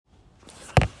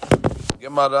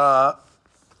Gemara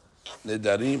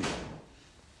Nedarim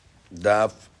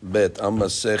Daf Bet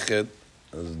Amasechet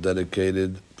is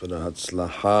dedicated for the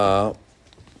Hatzlacha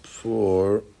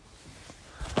for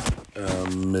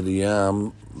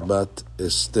Miriam Bat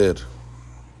Esther.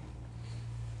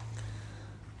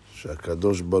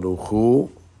 שהקדוש ברוך הוא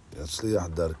יצליח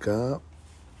דרכה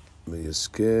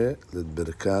ויזכה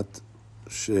לברכת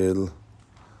של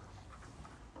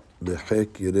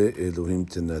בחק ירא אלוהים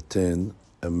תינתן,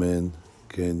 אמן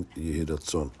כן יהי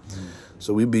רצון.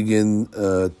 So we begin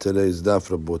today's Daf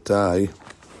Rabotai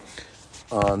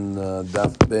on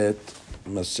Daf Bet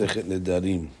Masechet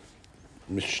Nedarim,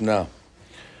 Mishnah.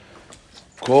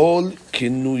 כל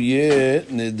כינויי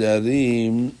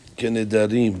נדרים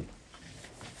כנדרים.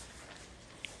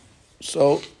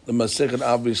 So the Masechet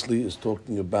obviously is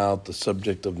talking about the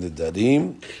subject of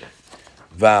Nedarim,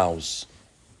 vows.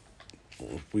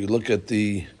 If we look at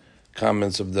the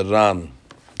comments of the Ran,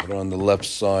 that are on the left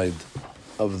side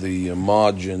of the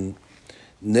margin,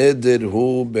 Neder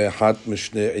hu behat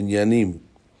mishne inyanim.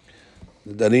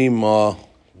 Nedarim are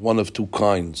one of two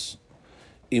kinds.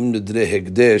 Im nedre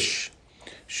hekdesh,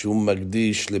 shu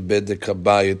magdish lebedek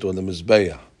habayit or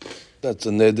lemizbeah. That's a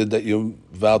neder that you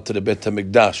vow to the Bet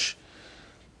HaMikdash,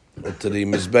 or to the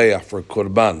Mizbeah for a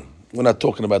korban. We're not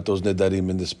talking about those nedarim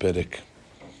in this perek.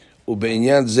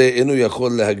 ובעניין זה אינו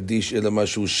יכול להקדיש אלא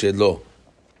משהו שלו.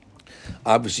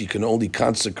 Obviously, you can only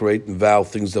consecrate and vow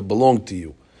things that belong to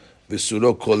you.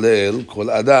 וסורו כולל כל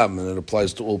אדם, and it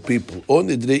applies to all people. או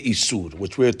נדרי איסור,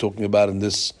 which we're talking about in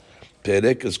this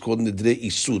perek, is called נדרי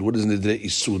איסור. What does נדרי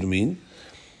איסור mean?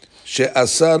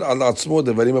 שאסר על עצמו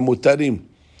דברים המותרים.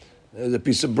 There's a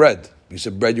piece of bread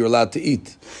you're allowed to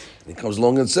eat. He comes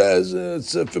along and says,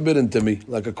 it's forbidden to me,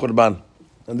 like a korban.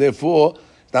 And therefore,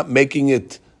 not making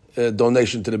it a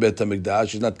donation to the Beit HaMikdash,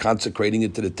 he's not consecrating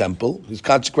it to the temple, he's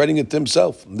consecrating it to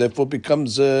himself. And therefore, it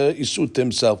becomes isur to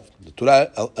himself. The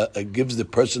Torah gives the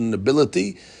person an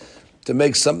ability to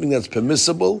make something that's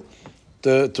permissible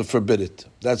to forbid it.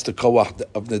 That's the kawah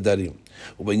of Nedarim.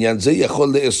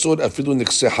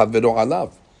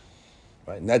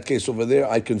 Right? In that case over there,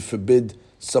 I can forbid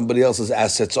somebody else's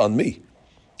assets on me.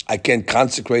 I can't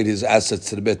consecrate his assets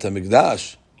to the Beit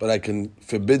HaMikdash, but I can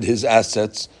forbid his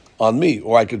assets on me,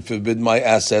 or I could forbid my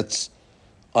assets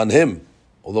on him,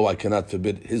 although I cannot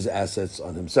forbid his assets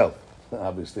on himself.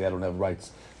 Obviously, I don't have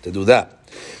rights to do that.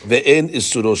 Ve'en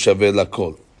isuro shaveh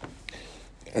lakol.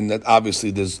 And that obviously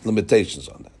there's limitations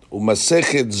on that.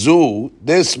 Umasechet zu,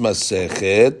 this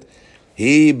masechet,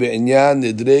 hi be'inyan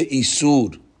nidre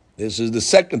isur. This is the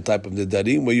second type of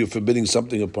nedarim, where you're forbidding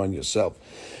something upon yourself.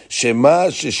 Shema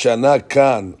sheshana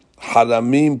kan,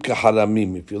 haramim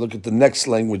kaharamim. If you look at the next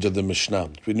language of the Mishnah,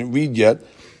 which we didn't read yet,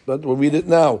 but we'll read it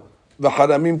now.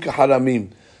 V'haramim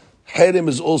kaharamim. Haram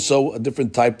is also a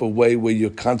different type of way where you're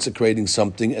consecrating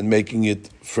something and making it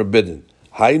forbidden.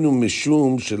 Hainu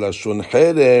mishum shelashon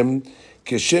haram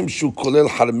keshem shu kolel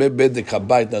harme bedek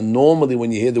habayit. Now, normally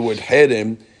when you hear the word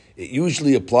haram, it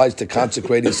usually applies to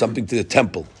consecrating something to the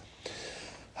temple.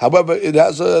 However, it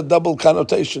has a double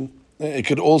connotation. It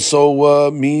could also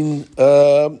mean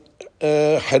harme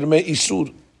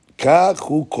isur. Kach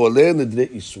hu kolel nedre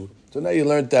isur. So now you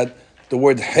learned that the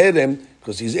word haram,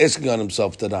 because he's asking on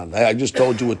himself to run. I just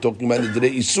told you we're talking about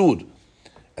nedre isur.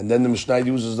 And then the Mishnah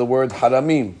uses the word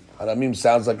haramim. Haramim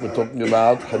sounds like we're talking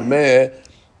about harme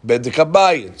bedek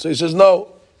habayit. So he says, no,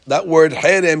 that word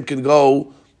haram can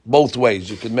go both ways.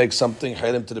 You can make something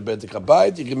haram to the bedek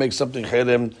habayit, you can make something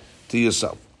haram to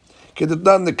yourself.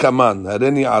 כדתנן נקמן,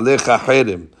 הריני עליך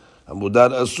חרם,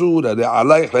 המודר אסור, הרי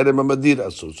עלי חרם המדיר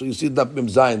אסור. So you see that Mem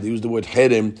Zayin, they use the word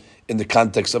חרם in the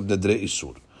context of נדרי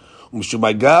איסור. ומשום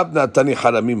אגב נתני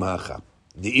חרמים האחה.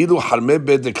 דאילו חרמי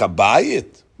בדק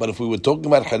הבית, but if we were talking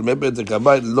about חרמי בדק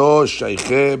הבית, לא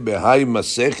שייכה בהי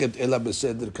מסכת, אלא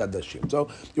בסדר קדשים. So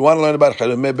you want to learn about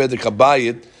חרמי בדק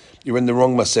הבית, you're in the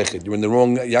wrong masechet.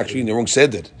 You're actually in the wrong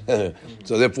seder.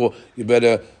 So therefore, you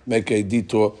better make a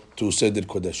detour to seder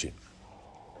kodashim.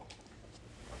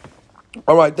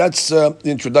 All right, that's the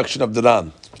introduction of the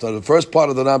Ran. So the first part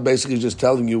of the Ran basically is just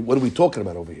telling you, what are we talking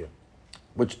about over here?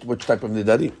 Which type of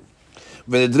nedarim?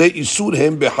 Okay,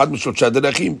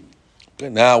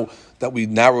 now that we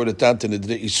narrowed it down to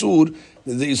nedrei isur,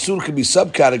 the isur can be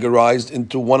subcategorized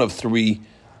into one of three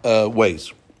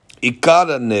ways.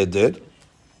 Ikara neder.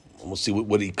 We'll see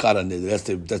what ikara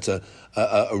neder. That's a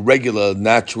regular,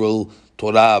 natural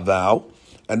Torah vow.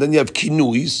 And then you have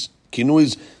kinuis.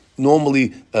 Kinuis,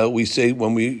 normally we say,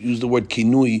 when we use the word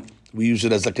kinui, we use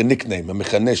it as like a nickname, a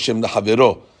mechaneh shem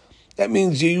lahavero. That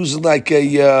means you use it like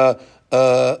a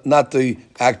not the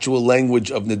actual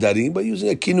language of Nidarim, but using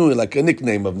a kinui, like a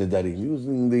nickname of Nidarim,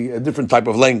 using a different type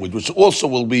of language, which also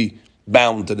will be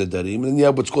bound to Nidarim. And then you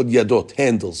have what's called yadot,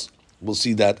 handles. We'll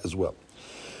see that as well.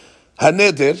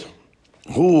 Haneder,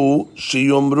 hu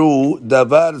sheyomru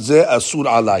davar ze asur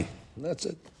alai. That's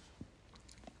it.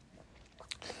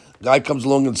 Guy comes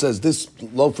along and says, this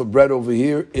loaf of bread over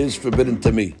here is forbidden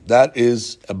to me. That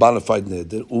is a bona fide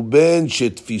neder. Uben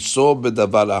shetfiso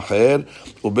bedavar acher,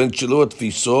 uben shelo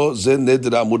tfiso ze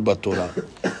neder amur b'Torah.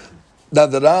 Now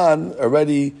the Ran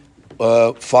already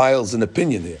files an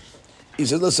opinion here. He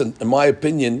said, listen, in my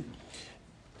opinion,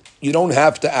 you don't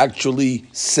have to actually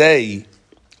say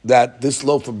that this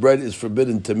loaf of bread is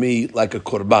forbidden to me like a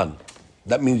korban.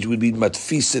 That means you would be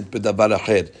matfisit bedavar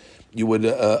acher. You would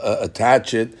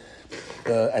attach it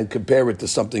and compare it to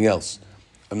something else.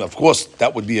 And of course,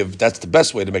 that's the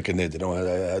best way to make a neder.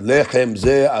 Lechem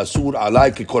ze asur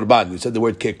alai ke korban. You said the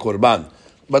word ke korban.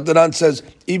 But the Ran says,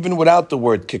 even without the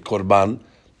word ke korban,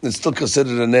 it's still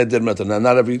considered a neder matan.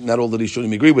 Not all the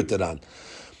Rishonim agree with the Ran.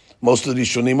 Most of the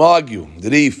Rishonim argue, the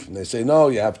Rif, and they say, no,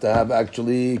 you have to have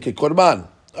actually ke korban.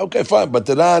 Okay, fine, but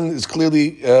the Ran is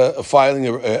clearly filing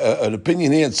an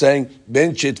opinion here and saying,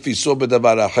 ben shetfiso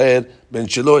bedavar acher, ben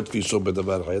shelo etfiso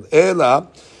bedavar acher. Ela,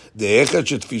 de'echa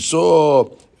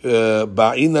shetfiso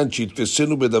ba'inan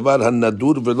shetfisenu bedavar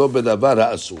hanadur velo bedavar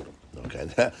ha'asur.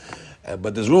 Okay,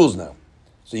 but there's rules now.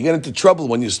 So you get into trouble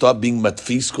when you start being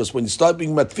matfis, because when you start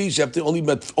being matfis, you have to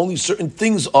only certain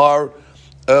things are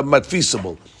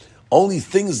matfisable. Only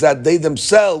things that they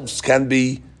themselves can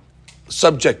be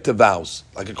subject to vows,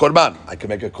 like a korban. I can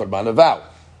make a korban a vow.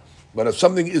 But if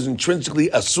something is intrinsically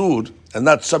asur and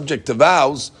not subject to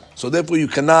vows, so therefore you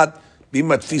cannot be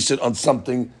matfisid on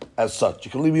something as such.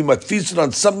 You can only be matfisid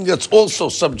on something that's also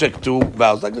subject to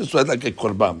vows, like this, like a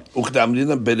korban.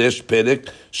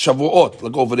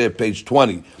 Look over there, page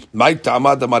 20. My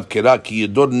ta'amad amad kera ki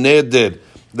yidor neder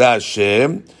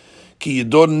laHashem, ki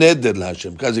yidor neder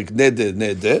laHashem. Kazik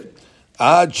neder,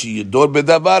 ad shi yidor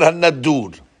bedavar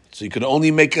hanadur. So you can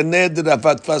only make a neder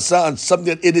afat fasa on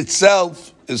something that it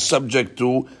itself is subject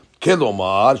to.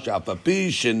 Kelomar shapapi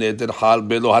sheneder hal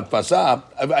belo hatfasa.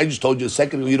 I just told you a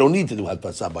second ago you don't need to do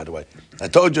hatfasa. By the way, I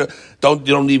told you you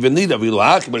don't even need afilu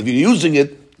haki. But if you're using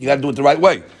it, you got to do it the right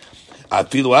way.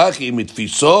 Afilu haki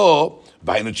mitfiso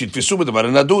b'aynu chitfisu b'davar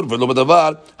nadur v'lo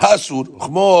b'davar hasur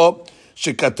chmo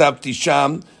shekatabti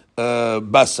sham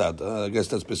basad. I guess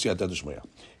that's b'siyata d'shmaya.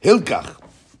 Hilkach.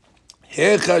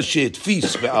 Hecha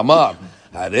shetfis ve'amar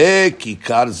hare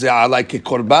kikar ze alai ke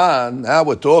korban. Now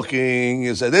we're talking.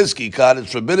 You said this kikar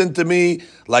is forbidden to me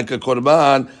like a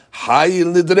korban.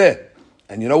 Hayil nidre,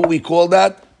 and you know what we call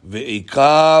that?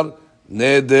 Ve'ikar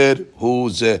neder hu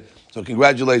ze. So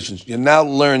congratulations, you now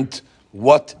learned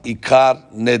what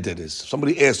ikar neder is.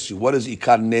 Somebody asks you, what is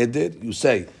ikar neder? You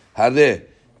say hare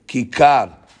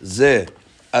kikar ze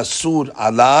asur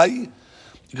alai.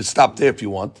 You can stop there if you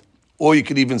want. Or you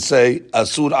could even say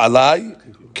asur alai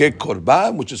ke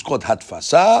korban, which is called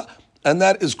hatfasa, and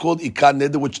that is called ikar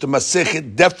neder, which the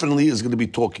Masechet definitely is going to be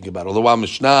talking about. Although our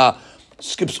Mishnah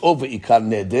skips over ikar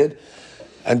neder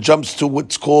and jumps to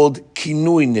what's called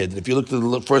kinui neder. If you look at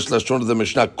the first lashon of the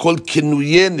Mishnah, called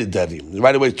kinuye nedarim,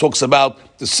 right away it talks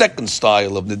about the second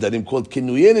style of nedarim called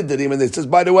kinuye nedarim, and it says,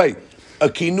 by the way, a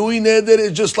kinui neder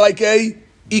is just like a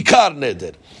ikar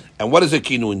neder. And what is a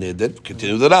kinui neder?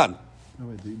 Continue the Ran. No,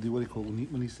 wait, what do you call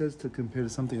it? When he says to compare to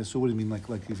something, so what do you mean?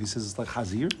 Like if he says it's like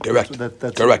hazir? Correct.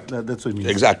 That's correct. That's what he means.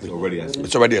 Exactly.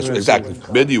 It's already asur. Exactly.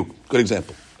 Bediuk. Good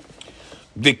example.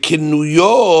 The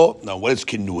kinuyo. Now, what is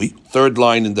kinui? Third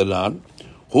line in the Ran.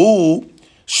 Hu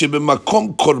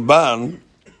shebemakom korban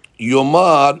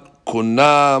yomar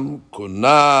kunam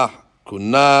kunah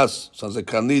kunas. Sounds like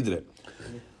kanidre,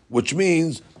 which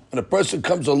means when a person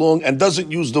comes along and doesn't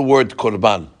use the word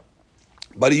korban,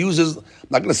 but he uses, I'm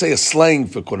not going to say a slang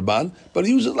for korban, but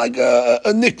he uses like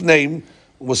a nickname.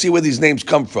 We'll see where these names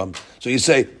come from. So you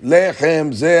say,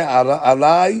 lechem ze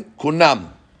alai kunam.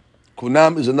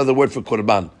 Kunam is another word for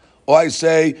korban. Or I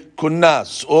say,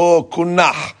 kunas, or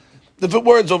kunah. Different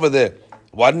words over there.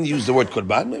 Why didn't you use the word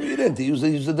korban? Maybe you didn't. He used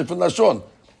a different lashon.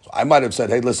 So I might have said,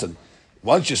 hey, listen,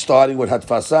 once you're starting with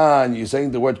hatfasa and you're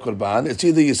saying the word korban, it's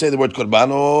either you say the word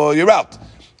korban or you're out.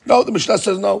 No, the Mishnah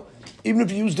says no. Even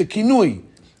if you use the kinui,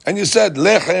 and you said,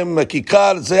 lechem,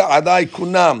 kikar, ze adai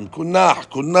kunam, kunah,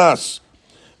 kunas,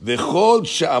 v'chol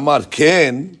she'amar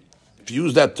ken, if you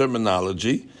use that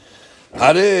terminology,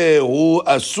 hare hu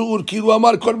asur kilu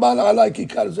amar korban alai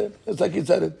kikar ze. It's like he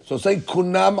said it. So saying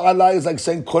kunam alai is like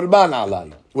saying korban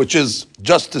alai, which is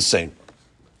just the same.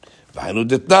 V'hainu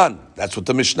ditnan. That's what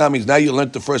the Mishnah means. Now you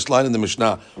learned the first line in the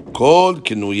Mishnah. Kol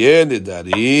kinuye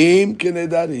nedarim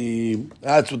kinedarim.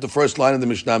 That's what the first line of the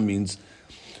Mishnah means.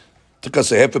 Took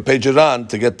us a half a page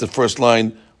around to get the first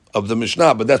line of the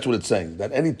Mishnah, but that's what it's saying.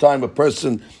 That any time a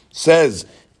person says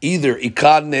either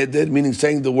ikar neder, meaning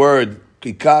saying the word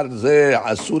ikar zeh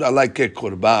asur alai ke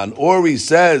korban, or he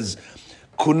says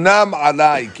kunam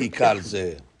alai kikar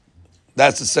zeh,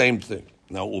 that's the same thing.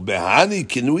 Now ubehani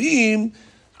kinuim.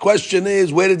 Question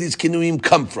is, where did these kinuim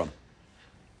come from?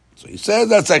 So he says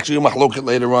that's actually a machloket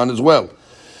later on as well.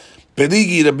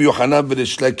 Perigi Rabbi Yochanan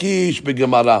v'Rish Lakish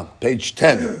b'Gemara, page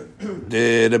 10.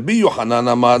 The Rabbi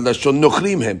Yochanan amar lashon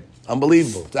nochrim hem.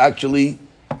 Unbelievable. It's actually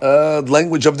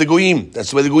language of the goyim.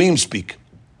 That's the way the goyim speak.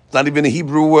 It's not even a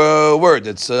Hebrew word.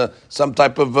 It's some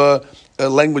type of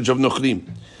language of nochrim.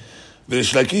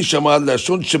 V'Rish Lakish amar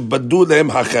lashon shebadu lehem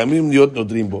hachamim liot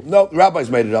nodrim bo. No, the rabbis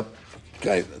made it up.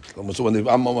 Okay, so when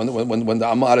the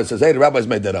Amara says, "Hey, the rabbis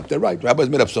made that up," they're right. The rabbis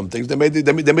made up some things. They made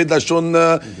lashon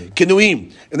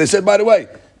kinuim, and they said, by the way,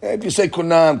 if you say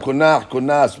kunam, kunach,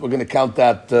 kunas, we're going to count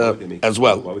that as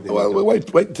well. Well, wait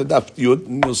to daf yud,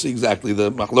 and you'll see exactly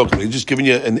the machlok. He's just giving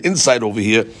you an insight over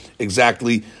here,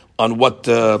 exactly on where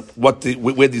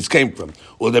these came from.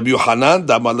 Or Rabbi Yochanan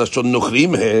damar lashon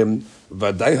nochrim hem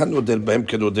vaday hanoder behem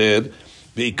kenoder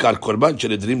beikar korban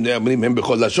shenedrim ne'amrim hem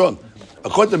bechol lashon.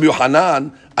 According to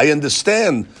Yohanan, I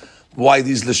understand why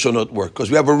these lashonot work, because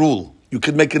we have a rule. You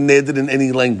can make a neder in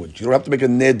any language. You don't have to make a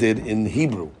neder in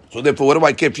Hebrew. So therefore, what do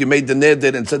I care if you made the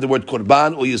neder and said the word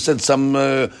korban, or you said some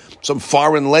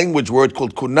foreign language word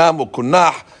called kunam or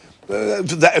kunah?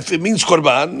 If it means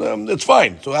korban, it's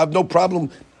fine. So I have no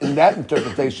problem in that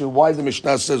interpretation. Why the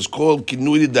Mishnah says called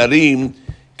kinui darim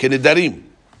kenedarim.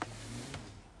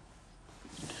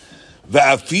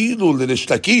 Ve'afilu l'Rish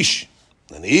Lakish.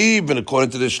 And even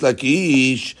according to the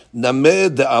Shlakish,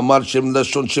 Named the Amar Shem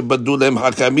Lashon Shebadu Lehem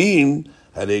Hakamim,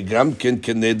 Haregam Ken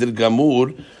Keneder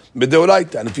Gamur,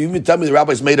 Medeoraita. And if you even tell me the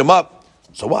rabbis made them up,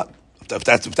 so what? If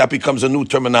that becomes a new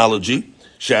terminology,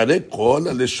 Sharek Kol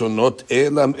Leshonot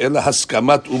Elam Ela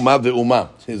Haskamat Uma ve'Uma.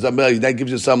 That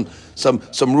gives you some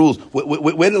rules.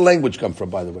 Where did the language come from,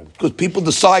 by the way? Because people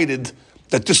decided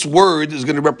that this word is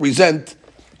going to represent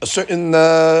a certain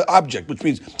object, which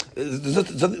means there's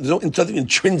nothing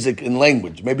intrinsic in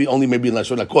language. Maybe in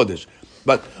Lashon HaKodesh.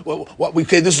 But what we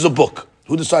say, this is a book.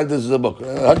 Who decided this is a book?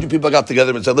 100 people got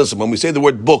together and said, listen, when we say the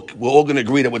word book, we're all going to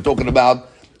agree that we're talking about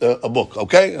a book,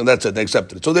 okay? And that's it, they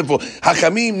accepted it. So therefore,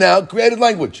 Hakamim now created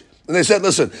language. And they said,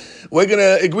 listen, we're going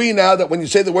to agree now that when you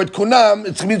say the word kunam,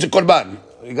 it means a korban.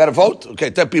 You got to vote? Okay,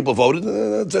 10 people voted.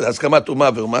 That's it. Haskamat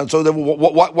umah ve'umah. So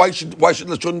why should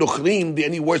Lashon Nochrim be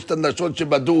any worse than Lashon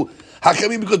Shebadu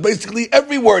Hakamim? Because basically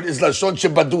every word is Lashon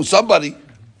Shebadu.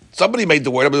 Somebody made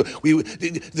the word.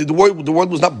 The word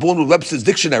was not born with Webster's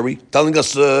dictionary telling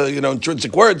us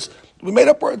intrinsic words. We made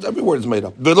up words. Every word is made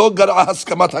up. V'lo gara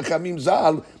haskamat Hakamim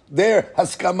zal. There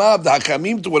haskama the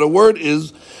Hakamim to what a word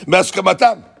is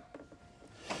maskamatam.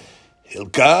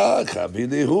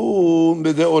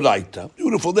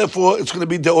 Beautiful. Therefore, it's going to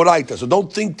be deoraita. So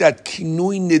don't think that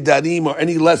kinui nidarim are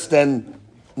any less than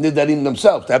nidarim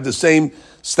themselves. They have the same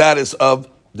status of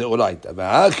deoraita.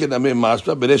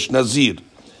 Beresh nazir.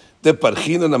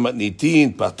 Deparchina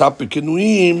namatnitin patah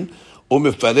bekinuim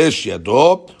umefresh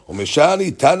yado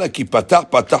umeshani tana ki patah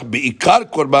beikar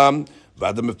korban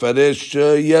v'adam mefresh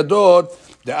yadot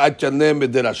de'achanem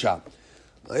b'derasha.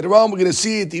 Later on, we're going to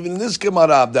see it even in this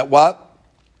Gemara that what?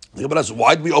 The Gemara says,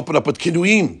 why do we open up with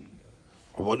kinuim?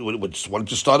 Why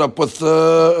don't you start up with?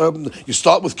 You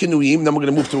start with kinuim, then we're going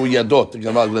to move to yadot. The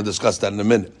Gemara is going to discuss that in a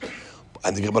minute.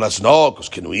 And the Gemara says, no, because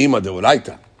kinuim are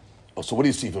deoraita. Oh, so what do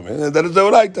you see from it? That is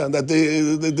deoraita. That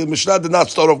the Mishnah did not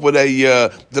start off with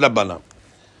a drabana.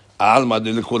 Alma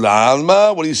delikul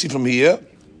alma. What do you see from here?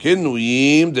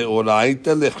 Kinuim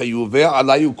deoraita lechayuve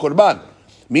alayu korban.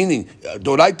 Meaning,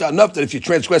 doraita enough that if you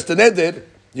transgress the neder,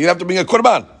 you have to bring a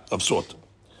korban of sort.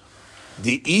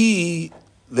 The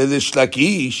L'Rish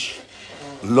Lakish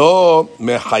lo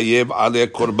mechayev ale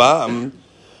korban.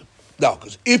 Now,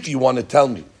 because if you want to tell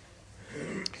me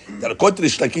that according to the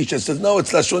Rish Lakish, it says no,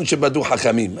 it's lashon shebadu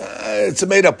hakamim. It's a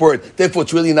made-up word. Therefore,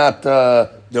 it's really not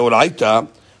doraita.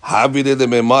 Havile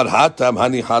lememar hatam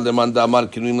hani haleman damar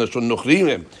kinuim lashon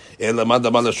nochrim. So what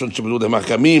do you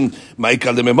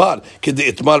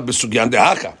see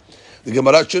from here? The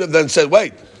Gemara should have then said,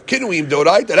 wait, Kinuim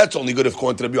Doraita, that's only good if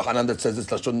according to Rabbi Yochanan that says it's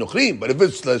Lashon Nuchrim. But if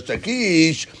it's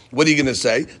Lakish, what are you going to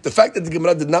say? The fact that the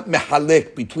Gemara did not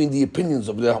mehalek between the opinions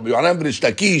of Rabbi Yochanan and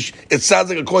Lakish, it sounds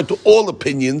like according to all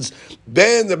opinions,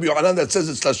 Ben Rabbi Yochanan that says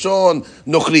it's Lashon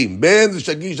Nuchrim, Ben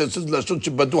Lakish that says Lashon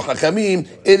Shebadu Hachamim,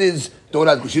 it is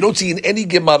Doraita. Because you don't see in any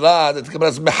Gemara that the Gemara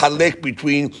is mehalek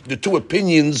between the two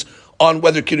opinions on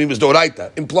whether Kinuim is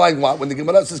Doraita. Implying what? When the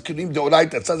Gemara says Kinuim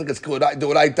Doraita, it sounds like it's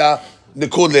Doraita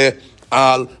Nekule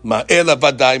Alma. Ela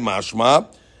Vadai Mashma,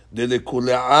 de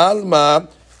Nekule Alma,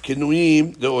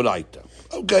 Kinuim Doraita.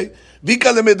 Okay.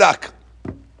 Vika Lemedak.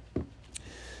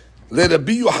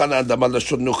 לרבי יוחנן דאמר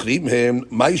לשון נוכרים הם,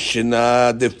 מה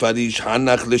ישנה דפריש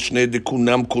חנך לשני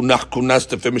דקונם קונח קונס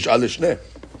תפמש על לשני.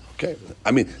 Okay.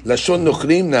 I mean, לשון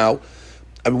נוכרים now,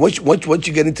 I mean, once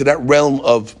you get into that realm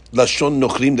of Lashon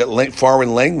Nochrim, that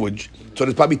foreign language, so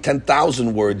there's probably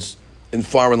 10,000 words in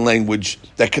foreign language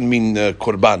that can mean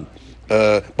korban.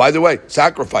 By the way,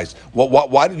 sacrifice.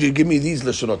 Why did you give me these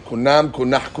Lashonot? Kunam,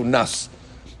 kunach, kunas.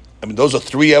 I mean, those are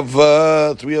three of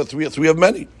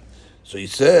many. So he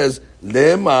says,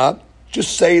 Lema,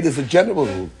 just say it as a general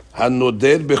rule.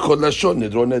 Hanoder bechol Lashon,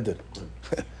 nidro neder.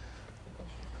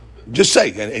 Just say,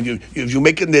 and if you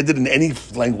make a neder in any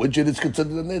language, it is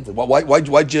considered a neder.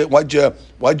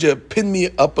 Why'd you pin me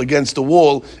up against the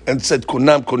wall and said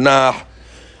kunam kunah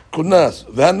kunas?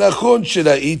 V'hanachon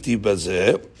sheraiti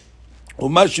bazeh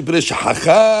u'ma shepirish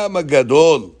hacham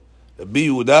agadol Rabbi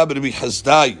Yehuda b'Rabbi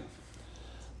Chazdai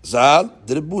zal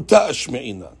d'rebuta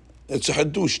ashme'ina. It's a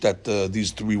hadush that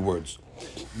these three words.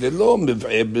 ללא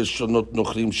מבעה בשונות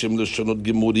נוכרים שם לשונות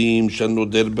גמורים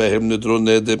שנודר בהם נדרו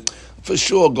נדר. For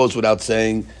sure, it goes without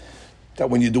saying that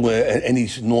when you do any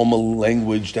normal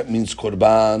language that means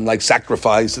korban, like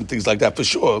sacrifice and things like that, for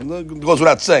sure, it goes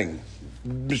without saying.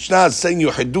 Mishnah is saying you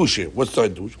hadush here. What's the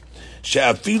hadush?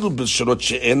 She'afilu b'shorot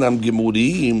she'enam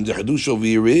gemurim. The hadush over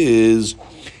here is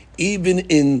even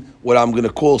in what I'm going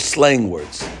to call slang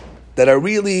words that are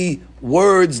really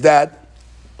words that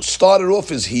started off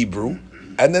as Hebrew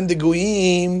and then the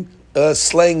Goyim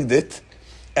slanged it,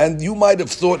 and you might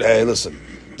have thought, hey, listen,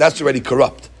 that's already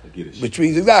corrupt. Which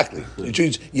means, exactly. Which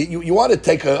means you want to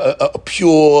take a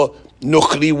pure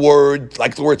Nukhri word,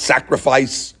 like the word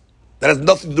sacrifice, that has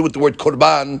nothing to do with the word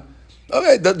korban.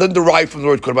 Okay, that doesn't derive from the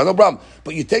word korban, no problem.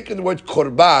 But you're taking the word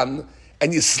korban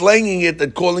and you're slanging it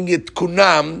and calling it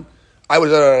kunam, I would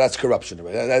say, that's corruption.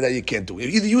 That you can't do.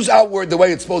 Either use our word the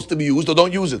way it's supposed to be used or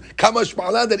don't use it. Kamash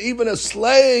ma'ala, that even a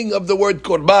slang of the word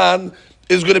korban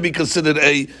is going to be considered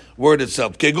a word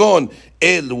itself. Kegon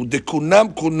elu de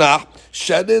kunam kunah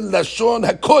shadel lashon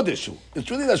hakodesh.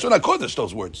 It's really lashon hakodesh,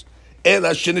 those words.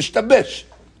 Ela shenishtabesh.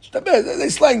 They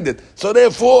slanged it. So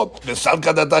therefore, I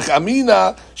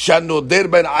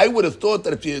would have thought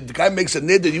that if the guy makes a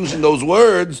neder using those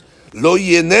words, lo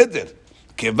yeh neder.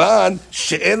 Kevan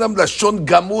she'enam lashon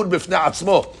gamur b'fnei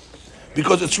atzmo.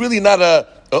 Because it's really not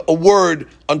a word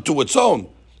unto its own.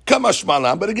 Kamash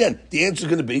malam. But again, the answer is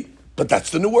going to be, but that's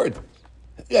the new word.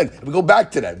 Again, if we go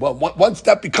back to that, well, once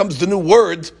that becomes the new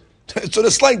word, so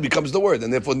the slang becomes the word,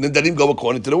 and therefore nidarim go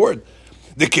according to the word.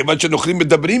 The kevan she'nochrim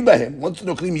medabrim b'hem. Once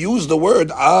the nochrim use the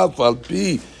word, af al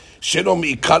pi shelo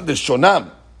mi'ikar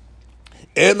leshonam,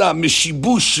 ela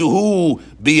mishibush shehu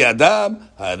biyadam,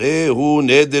 harei hu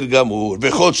neder gamur.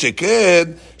 V'chol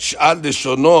sheken sh'al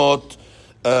leshonot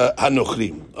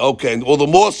hanochrim. Okay, and all the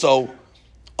more so,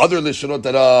 other leshonot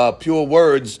that are pure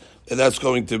words, and that's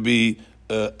going to be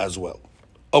as well.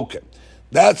 Okay,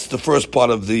 that's the first part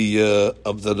of the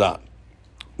Ran.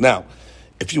 Now,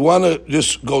 if you want to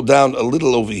just go down a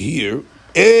little over here,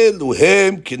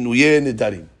 Eluhem kinuyeh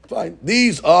nedarim. Fine,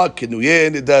 these are kinuyeh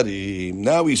nedarim.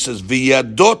 Now he says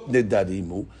v'yadot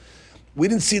nedarimu. We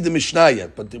didn't see the Mishnah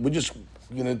yet, but we're just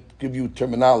going to give you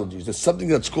terminologies. There's something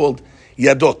that's called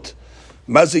yadot.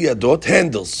 Maze yadot?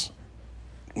 Handles.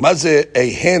 Maze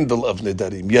a handle of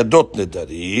nedarim. Yadot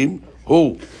nedarim.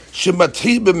 Who?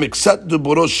 Shemathi b'miksat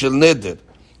duboro shel neder,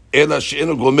 ela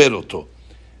she'enu gomer oto.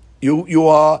 You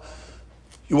are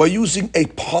using a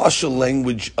partial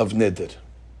language of neder.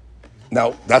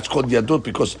 Now that's called yadot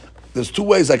because there's two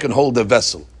ways I can hold a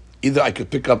vessel. Either I could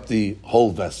pick up the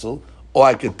whole vessel, or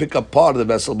I could pick up part of the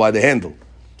vessel by the handle.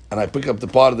 And I pick up the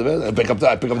part of the vessel, I pick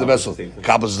up the vessel.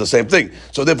 Kabbalah is the same thing.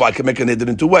 So therefore I can make a neder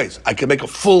in two ways. I can make a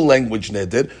full language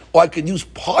neder, or I can use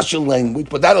partial language,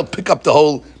 but that'll pick up the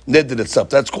whole neder itself.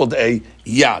 That's called a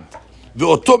yad.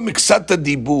 Ve'oto miksata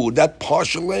dibur, that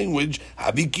partial language,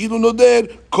 havikilu noder,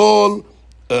 kol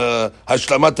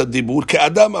hashlamat dibur,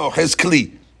 ke'adam ha'oches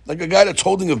kli. Like a guy that's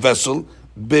holding a vessel,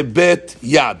 bebet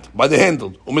yad, by the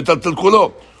handle, umetaltel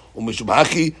kulo.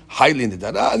 Umishubhachi highly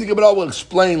nidara. And the Gemara will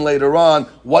explain later on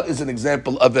what is an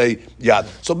example of a yad.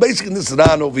 So basically, in this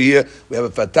Ran over here, we have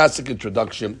a fantastic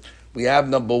introduction. We have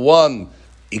number one,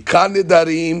 ikar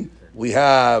nidarim. We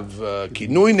have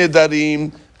kinui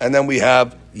nidarim, and then we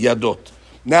have yadot.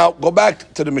 Now go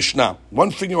back to the Mishnah.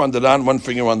 One finger on the Ran, one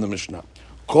finger on the Mishnah.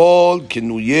 Kol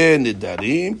kinuye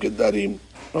nidarim kedarim.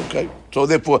 Okay. So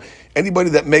therefore, anybody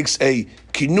that makes a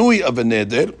kinui of a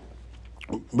neder,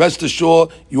 rest assured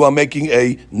you are making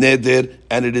a neder,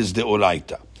 and it is the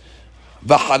oraita.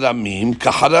 V'haramim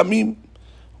kaharamim.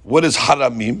 What is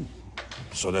haramim?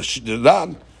 So that's the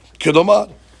Ran.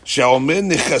 Kedomar she'omer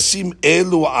nechasim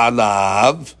elu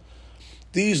alav.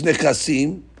 These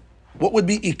nechasim. What would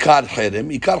be ikar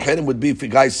herem? Ikar herem would be if a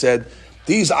guy said,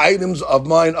 "These items of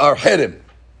mine are herem."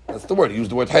 That's the word. He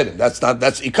used the word herem. That's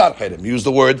ikar herem. He used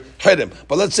the word herem.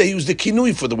 But let's say he used the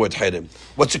kinui for the word herem.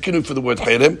 What's the kinui for the word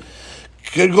herem?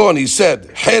 Kirgon, he said,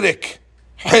 herek,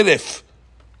 heref,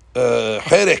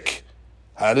 herek,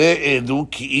 hare edu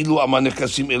ki'ilu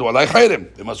amanekasim elu alay herem.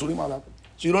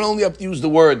 So you don't only have to use the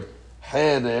word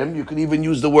herem, you can even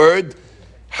use the word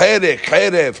herek,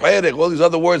 heref, herek, all these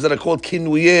other words that are called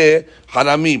kinuye,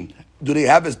 haramim. Do they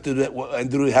have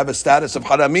a status of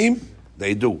haramim?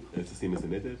 They do. It's the same as the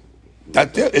neder?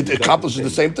 It accomplishes the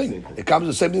same thing. It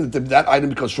accomplishes the same thing, that item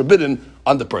becomes forbidden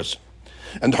on the person.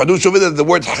 And Hadush over there, the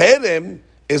word herem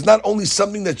is not only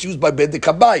something that's used by Bedek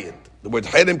Habayit. The word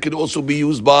herem can also be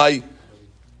used by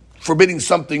forbidding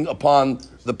something upon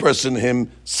the person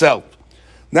himself.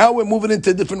 Now we're moving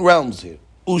into different realms here.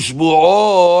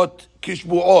 Ushbu'ot,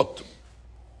 kishbu'ot.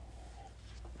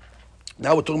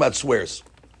 Now we're talking about swears.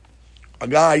 A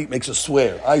guy makes a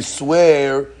swear. I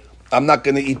swear I'm not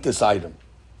going to eat this item.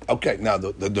 Okay, now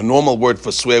the normal word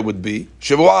for swear would be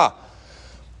shivu'ah.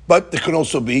 But there can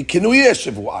also be kinuyeh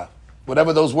shivu'ah,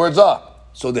 whatever those words are.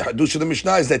 So the hadush of the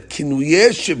Mishnah is that kinuyeh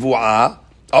shivu'ah are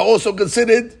also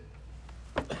considered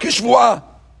kishvu'ah.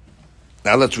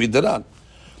 Now let's read that on.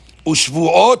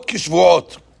 Ushvu'ot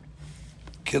kishvu'ot.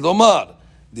 Kedomar,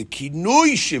 the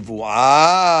kinui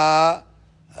shivu'ah,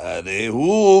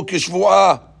 harehu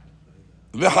kishvu'ah.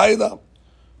 V'chayda.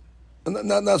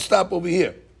 Now stop over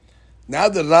here. Now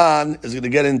the Ran is going to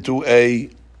get into a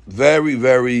very,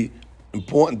 very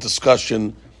important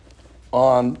discussion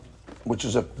on, which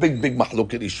is a big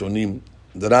mahlukat ishonim.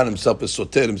 The Ran himself is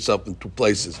soter himself in two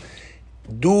places.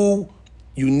 Do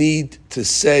you need to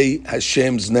say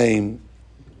Hashem's name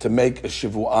to make a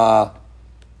shivu'ah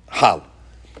hal?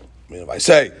 I mean, if I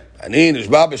say, Ani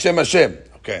nishba b'shem Hashem,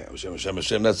 okay, b'shem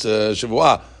Hashem, that's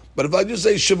shivu'ah. But if I just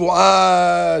say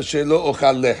shivu'ah shelo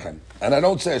ochal lechem, and I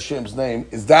don't say Hashem's name,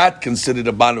 is that considered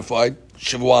a bona fide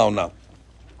shivu'ah or not?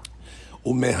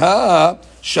 Umeha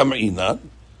sham'ina,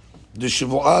 the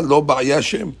shivu'ah lo ba'ya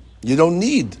Hashem. You don't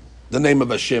need the name of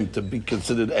Hashem to be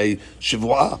considered a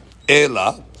shivu'ah.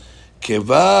 Ela,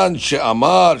 kevan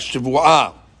she'amar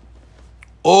shivu'ah,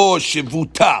 or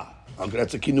shivuta. Okay,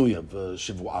 that's a kinuya of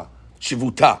shivu'ah.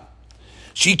 Shivuta.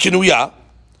 She kinuya,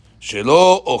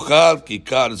 shelo ochal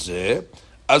kikar ze,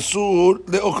 asur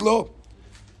le'ochlo.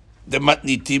 The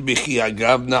matniti b'chi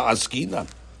agavna askina.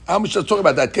 I'm just talking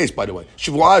about that case, by the way.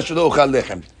 Shivu'ah shelo ochal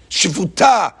lechem.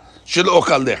 Shivuta shelo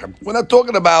ochal lechem. We're not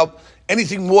talking about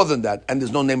anything more than that, and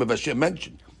there's no name of Hashem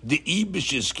mentioned. The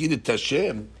ibish is kirit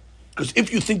Hashem. Because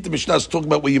if you think the Mishnah is talking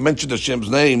about where you mentioned Hashem's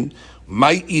name,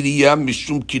 my iriya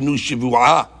mishum kinu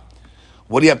shivu'ah.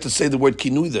 What do you have to say the word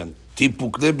kinui then?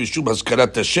 Tipukle mishum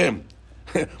haskarat Hashem.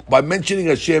 By mentioning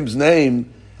Hashem's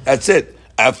name, that's it.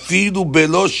 Afidu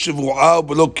belo shivu'ah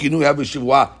belo kinui have a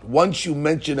shivu'ah. Once you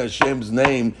mention Hashem's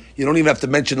name, you don't even have to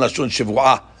mention lashon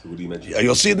shivu'ah. So what do you mention?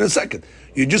 You'll see it in a second.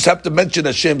 You just have to mention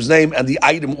Hashem's name, and the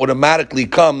item automatically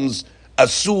comes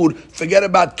asur. Forget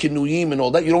about kinuyim and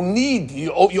all that. You don't need.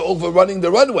 You're overrunning the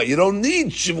runway. You don't need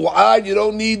shivu'ah. You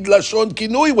don't need lashon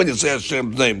kinui when you say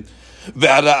Hashem's name.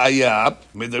 Ve'ara'aya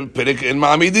perek en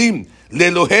ma'amidim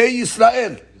lelohei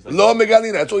Yisrael lo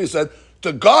megalina. That's all you said.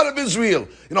 The God of Israel.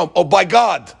 You know, or by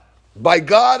God. By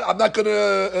God, I'm not going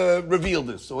to reveal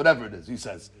this, or whatever it is, he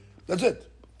says. That's it.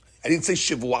 I didn't say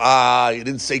shivu'ah, he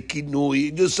didn't say kinui,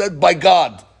 he just said by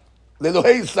God.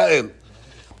 Lelohei Yisrael.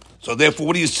 So therefore,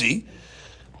 what do you see?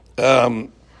 So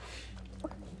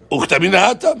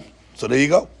there you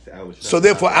go. So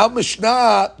therefore, our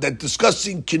Mishnah that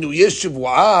discussing kinuyeh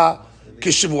shivu'ah,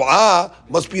 kishivu'ah,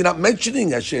 must be not mentioning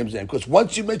Hashem's name. Because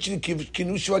once you mention kinuyeh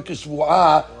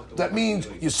shivu'ah, that means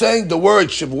you're saying the word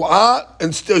shivu'ah,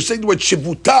 and you're saying the word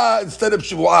shivuta instead of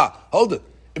shivu'ah. Hold it.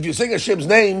 If you're saying Hashem's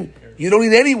name, you don't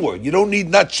need any word. You don't need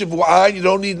not shivu'ah, you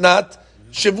don't need not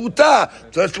shivuta.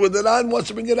 So that's where the Ran wants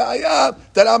to bring it ayah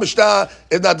that our Mishnah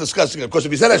is not discussing it. Of course,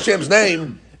 if you said Hashem's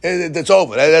name That's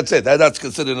over. That's it. That's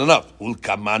considered enough.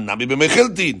 Ulkaman nami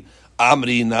b'mechiltin.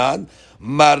 Amrinan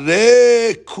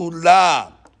mare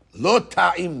kula lo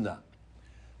ta'imna.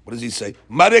 What does he say?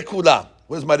 Mare kula.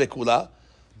 What is mare kula?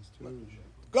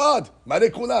 God. Mare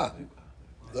kula.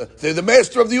 The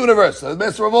master of the universe. The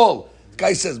master of all. The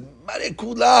guy says, mare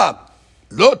kula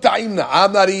lo ta'imna.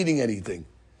 I'm not eating anything.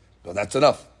 So that's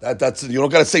enough. That's you don't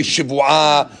got to say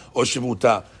shivua or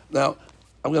shivuta. Now,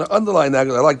 I'm going to underline that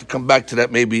because I'd like to come back to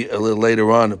that maybe a little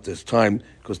later on if there's time,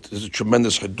 because there's a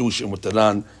tremendous hadush in what the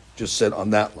Ran just said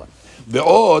on that line.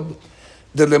 Ve'od,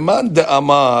 the leman de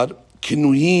amar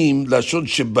kinuyim lashon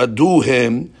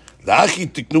shebaduhem la'achi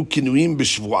tiknu kinuyim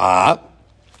b'shvu'ah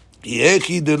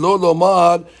yechi de lo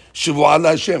lomar shvu'ah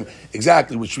la'Hashem.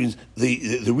 Exactly, which means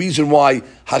the reason why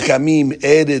Hakamim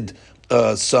added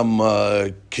some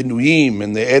kinuyim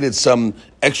and they added some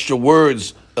extra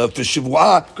words for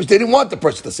shivua, because they didn't want the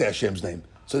person to say Hashem's name.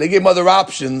 So they gave them other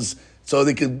options so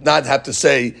they could not have to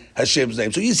say Hashem's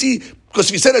name. So you see, because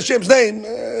if you said Hashem's name,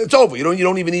 it's over. You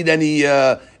don't even need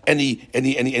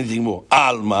anything more.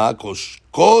 Alma kol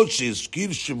shizkir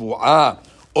shivua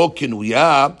o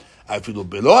kinuya afilu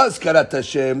belo azkarat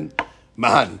Hashem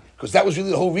mahani. Because that was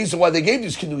really the whole reason why they gave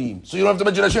these kinuyim. So you don't have to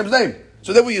mention Hashem's name.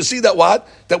 So therefore you see that what?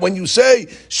 That when you say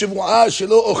Shivu'ah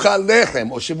shelo ochal lechem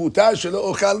or Shivuta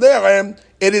shelo ochal lechem,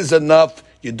 it is enough.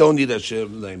 You don't need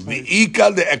Hashem's name.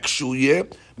 Ve'ikal le'ekshuye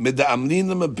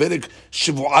meda'amnina meperik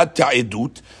Shivu'at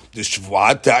ta'edut. The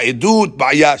Shivu'at ta'edut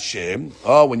ba'ya Hashem.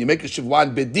 Oh, when you make a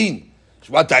Shivu'at bedin,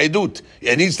 Shivu'at ta'edut,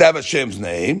 it needs to have Hashem's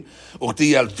name.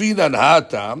 Ukti yalfinan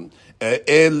hatam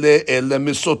ele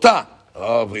misotah.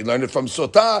 Oh, we learned it from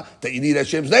Sotah that you need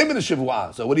Hashem's name in the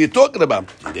Shivu'ah. So what are you talking about?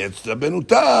 That's Rabbeinu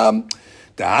Tam.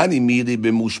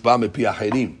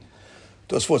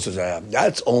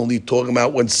 That's only talking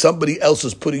about when somebody else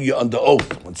is putting you under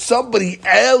oath. When somebody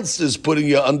else is putting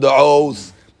you under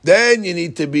oath, then you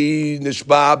need to be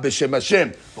Nishba B'Shem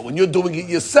Hashem. But when you're doing it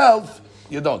yourself,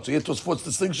 you don't. So here's Tosfot's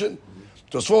distinction.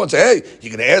 Tosfot would say, hey,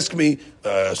 you're going to ask me,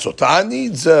 Sotah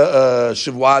needs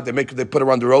Shivu'ah, they put her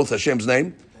under oath, Hashem's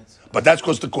name. But that's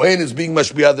because the Kohen is being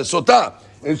mashbiah the sotah.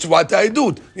 And it's what I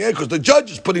do. Yeah, because the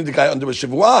judge is putting the guy under a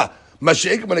shivuah.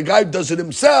 Mashiach, when a guy does it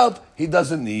himself, he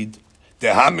doesn't need.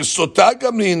 Teham sotah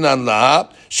gamrinan la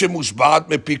shemushbat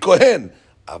mepi Kohen.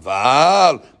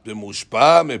 Aval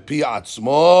b'mushba mepi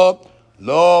atzmo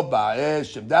lo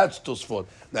ba'eshem. That's Tosfot.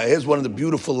 Now here's one of the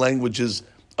beautiful languages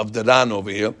of the Ran over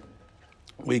here.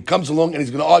 Where he comes along and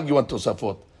he's going to argue on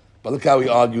Tosafot. But look how he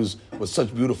argues with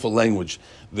such beautiful language.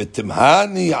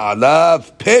 V'timhani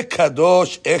alav pe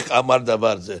kadosh ech amar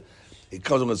davar zeh. He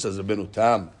comes along and says, Rabbeinu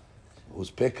Tam,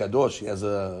 who's pe kadosh, he has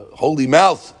a holy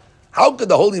mouth. How could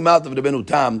the holy mouth of Rabbeinu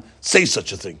Tam say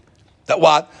such a thing? That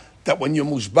what? That when you're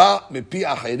mushba mepi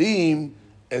achirim,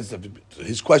 as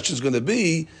his question is going to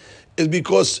be, is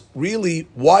because really,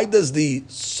 how does the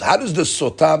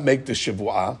sotah make the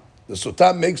shivu'ah? The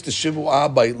Sotah makes the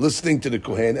Shivu'ah by listening to the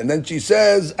Kohen, and then she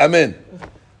says, Amen.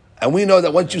 And we know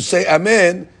that once you say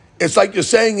Amen, it's like you're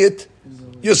saying it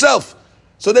yourself.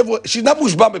 So therefore, she's not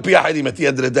Mushba Mepi Ahirim at the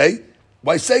end of the day.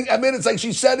 By saying Amen, it's like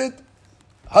she said it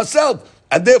herself.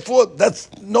 And therefore,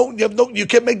 you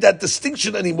can't make that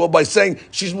distinction anymore by saying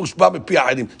she's Mushba Mepi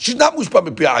Ahirim. She's not Mushba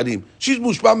Mepi Ahirim. She's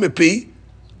Mushba Mepi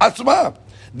Atzma.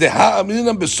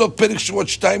 דהאמינם בסוף פרק שבועות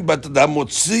 2, but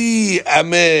המוציא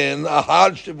amen,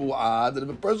 ahar shivu'ah, that if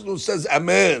a person who says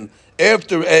amen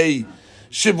after a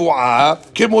shivu'ah,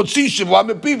 כמוציא shivu'ah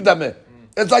מפיו דמה.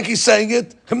 It's like he's saying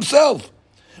it himself.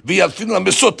 ויפינם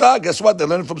בסוטה, guess what? They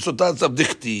learn from סוטה, it's of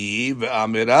דכתיב,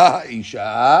 ואמרה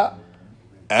האישה,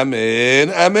 amen,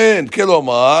 amen.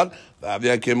 כלומר,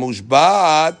 והביה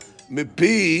כמושבעת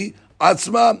מפי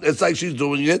עצמה. It's like she's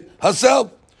doing it herself.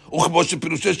 וכמו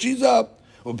שפירושי שיזה,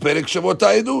 ופרק שבועות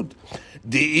העדות.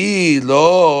 דאי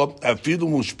לא אפילו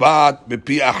מושפעת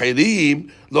מפי אחרים,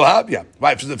 לא הביה.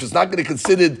 Right, if it's not going to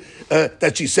consider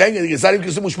that she's saying anything, it's not even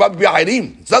considered מושפעת מפי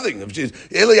אחרים. It's nothing.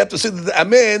 You have to say that the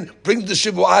amen brings the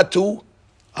shivu'ah to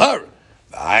her.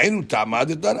 והיינו תעמד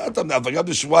את דעתם, אבל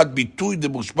בשבועת ביטוי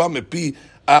דמושפע מפי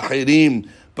אחרים,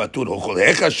 פטור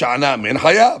הוכלך שענה מן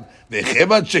חייב.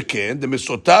 וכיוון שכן,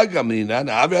 דמסוטה גמרינן,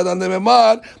 האב ידן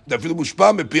לממר, דאפילו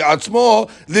מושפע מפי עצמו,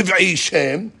 לבעי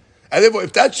שם. And therefore,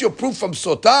 if that's your proof from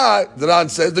Sotah, the Ran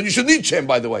says, then you should need Shem,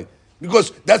 by the way.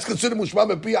 Because that's considered Mushma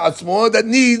Mepi Atzmo that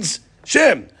needs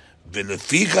Shem.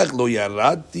 ולפיכך לא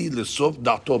ירדתי לסוף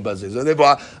דעתו בזה. So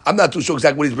therefore, I'm not too sure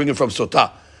exactly what he's bringing from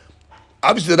Sotah.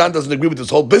 Obviously, the Ran doesn't agree with this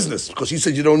whole business, because he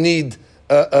said you don't need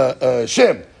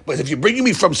Shem. But if you're bringing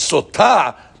me from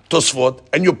Sotah, Tosfot,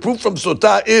 and your proof from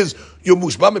Sotah is your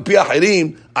Mushba Mepi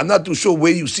Ahirim, I'm not too sure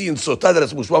where you see in Sotah that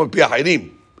it's Mushba Mepi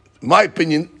Ahirim. In my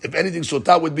opinion, if anything,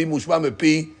 sotah would be mushma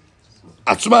mepi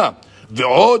atzma.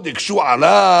 Ve'od ikshu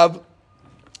alav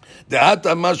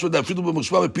de'ata mashu dafidu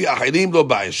b'mushma mepi achirim lo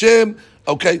ba'Hashem.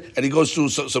 Okay, and he goes through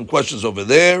some questions over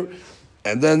there,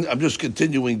 and then I'm just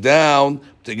continuing down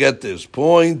to get this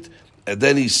point, and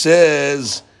then he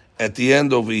says at the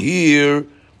end over here.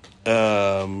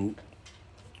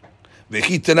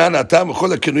 וכי תנן אתה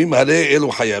מכל הכינויים הרי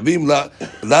אלו חייבים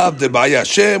לאו דבעיה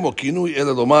השם או כינוי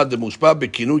אלא לומר דמושפע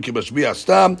בכינוי כמשביע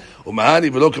סתם ומהני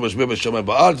ולא כמשביע בשמיים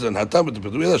בארץ דנהתם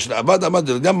ותפתו אלא שלעבד עמד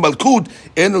לעניין מלכות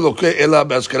אין אלוקי אלא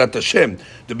בהזכרת השם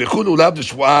דבחול הוא לאו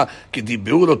דשבועה כי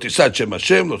דיברו לו תישא שם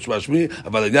השם לא שמע שמי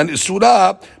אבל עניין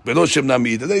איסורה ולא שם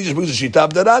נמיד. And then he just brings a shita of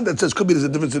Daran that says could be there's a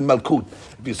difference in malkut.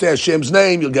 If you say Hashem's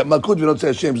name you'll get malkut. If you don't say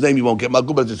Hashem's name you won't get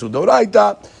malkut, but it's a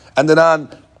doraita. And Daran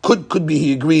could be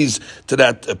he agrees to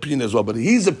that opinion as well, but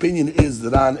his opinion is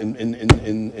that in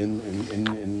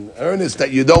earnest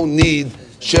that you don't need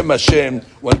Shem Hashem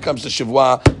when it comes to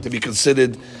Shavua to be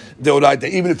considered deoraita,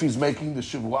 even if he's making the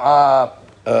Shavua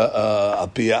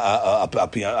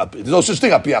there's no such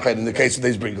thing api in the case of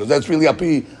these bringers. That's really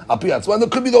api atzma. And there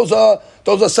could be those are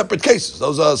separate cases.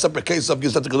 Those are separate cases of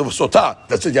Gizat Kedova Sotah.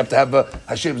 That's it. You have to have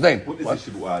Hashem's name. What is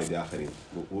the Shavua the Acharim?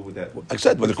 What would that? I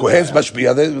said when the Kohen's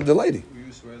mashbiya the lady.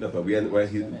 No, but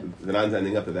the Ran's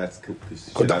ending up that that's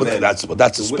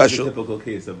a special. What is the typical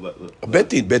case of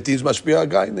Betin's mashbiya a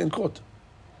guy in court.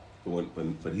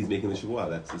 But he's making the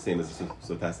Shavua. That's the same as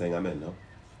Sotah saying Amen, no?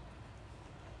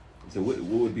 So what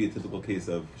would be a typical case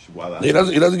of Shavua? He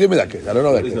doesn't give me that case. I don't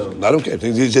know that case. I don't care.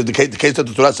 He says the case that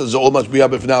the Torah says all mashbiya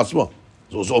b'fnei atzmo.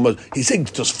 He's saying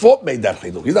Tosfot made that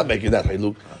chiluk. He's not making that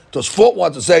chiluk. Tosfot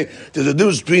wants to say there's a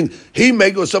difference between he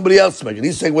making or somebody else making.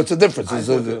 He's saying what's the difference? I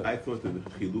thought that the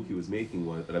chiluk he was making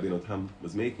was that Rabbeinu Tam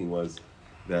was making was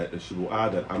that a shivuah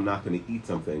that I'm not going to eat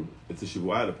something. It's a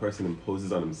shivuah that a person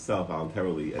imposes on himself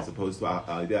voluntarily, as opposed to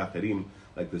al-idei acharim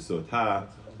like the sotah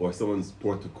or someone's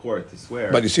brought to court to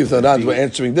swear. But you see, if the Rans were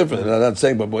answering different, they're not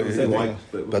saying, but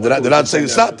they're not saying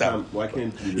it's not that. Why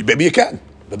can't maybe you can?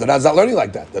 But the Ran's not learning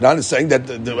like that. The Ran is saying that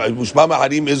the Mushma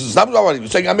Maharim is not Maharim. You're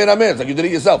saying Amen, Amen. It's like you did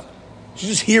it yourself. She's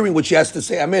just hearing what she has to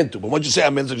say Amen to. But once you say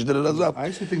Amen, it's like she did it herself. I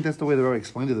actually think that's the way the Rebbe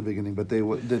explained it at the beginning. But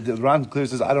the Ran clearly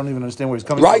says, I don't even understand where he's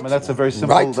coming from. And that's a very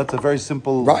simple. Right. That's a very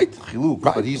simple chiluk.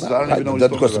 Right. But I don't even know what he's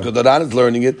talking because the Ran is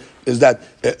learning it is that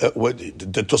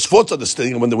the Tosfot's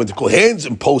understanding when the Kohen's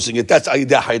imposing it, that's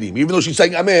Aida Harim. Even though she's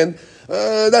saying Amen,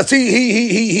 that's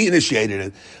he initiated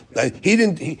it. She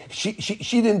didn't initiate.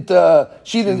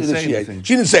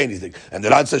 She didn't say anything. And the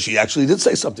Ran says she actually did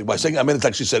say something by saying Amen. It's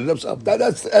like she said it herself.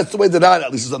 That's the way the Ran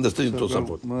at least is understanding to some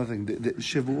point. Another thing, the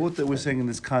shivuot that we're saying in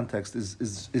this context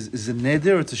is a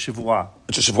neder or it's a shivuah?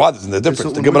 It's a shivuah. There's no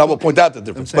difference. The Gemara will point out the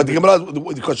difference. But the Gemara,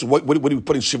 the question, what are you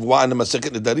putting shivuah in the Masechet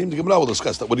Nedarim? The Gemara will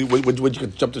discuss that. When you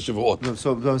can jump to shivuot. No,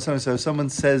 so if someone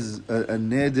says a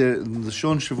neder, the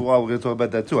shon shivuah, we're going to talk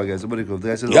about that too, I guess. What do you call it? The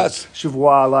guy says, yes.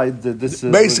 Shivuah, like this.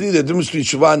 Basically, the difference between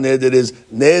shivuah and neder is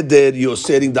neder, you're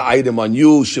setting the item on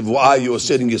you. Shivuah, you're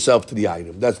setting yourself to the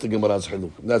item. That's the Gemara's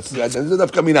haluk. That's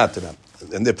enough coming out to that.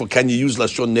 And therefore, can you use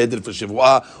lashon neder for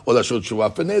shivuah or lashon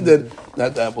shivuah for neder?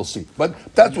 That we'll see. But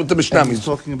that's what the Mishnah means. He's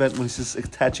talking about when he says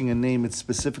attaching a name, it's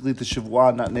specifically to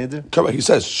shivuah, not neder. Correct. He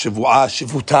says shivuah,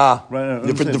 shivuta, right,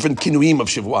 different kinuim of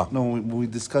shivuah. No, we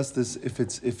discussed this. If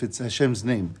it's Hashem's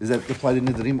name, is that applied to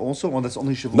nedarim also, or that's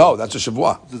only shivuah? No, that's a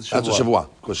shivuah. That's a shivuah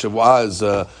because shivuah is.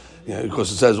 Because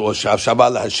it says or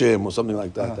Shabbat Hashem or something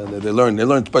like that, and they learn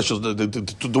special.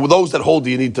 Those that hold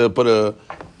you need to put a.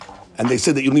 And they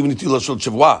said that you don't even need to use Lashon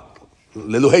Shavua.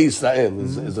 Leluhei Yisrael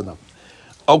is enough.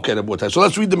 Okay, so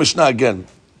let's read the Mishnah again.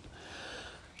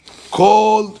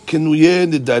 Kol kenuyeh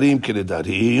nedarim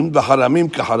kenedarim, v'haramim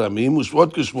keharamim,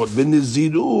 u'shvot keshvot,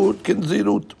 v'nezirut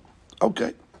kenezirut.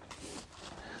 Okay.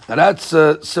 Now that's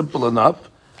simple enough.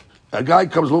 A guy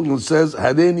comes along and says,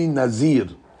 Hareni Nazir.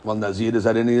 Well, Nazir is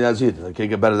Hareni Nazir. I can't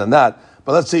get better than that.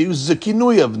 But let's say he uses a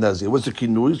kinui of Nazir. What's a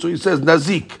kinui? So he says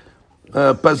Nazik,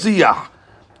 Paziyah.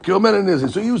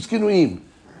 So he used kinuim.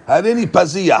 Hareni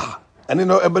Paziyah. And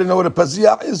everybody know what a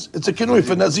Paziyah is? It's a kinui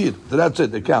for Nazir. So that's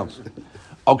it. It counts.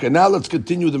 Okay, now let's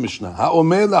continue the Mishnah.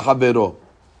 Ha'omer lahavero.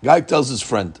 Guy tells his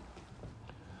friend,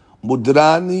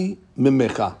 Mudrani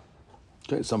mimecha.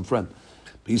 Okay, some friend.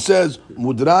 He says,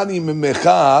 Mudrani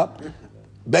mimecha.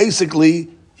 Basically,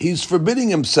 he's forbidding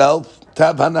himself to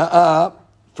have hana'ah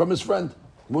from his friend.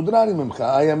 Mudrani mimecha.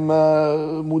 I am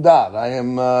mudar. I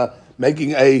am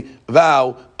making a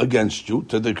vow against you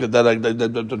to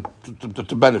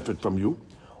benefit from you.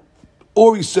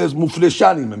 Or he says,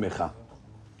 Mufreshani mimecha.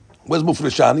 Where's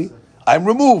Mufreshani? I am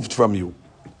removed from you.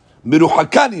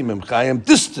 Miruhakani mimcha. I am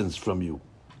distanced from you.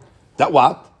 That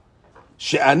what?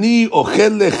 she'ani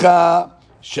ochel lecha,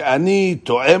 she'ani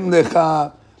to'em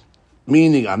lecha,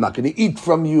 meaning I'm not going to eat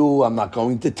from you, I'm not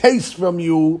going to taste from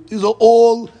you. These are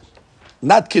all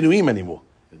not kinuim anymore.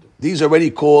 These are already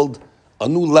called a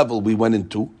new level we went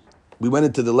into. We went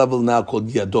into the level now called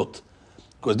yadot.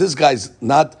 Because this guy's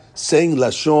not saying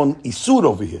lashon isur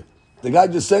over here. The guy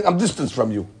just saying, I'm distant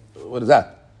from you. What is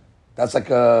that? That's like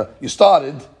you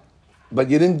started, but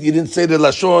you didn't say the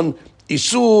lashon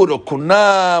isur or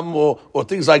kunam or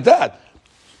things like that.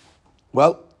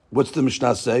 Well, what's the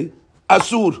Mishnah say?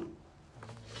 Asur.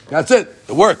 That's it.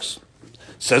 It works.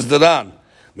 Says the Ran.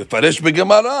 Mefaresh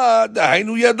begemara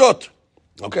dahainu yadot.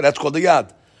 Okay, that's called the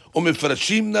yad.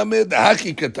 ומפרשים נמד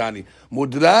הכי קטני,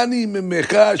 מודרני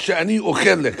ממך שאני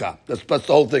אוכל לך. That's the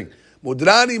whole thing.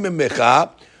 מודרני ממך,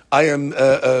 I am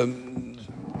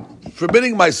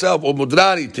forbidding myself, or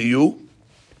מודרני to you,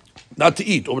 not to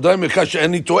eat. ומודרני ממך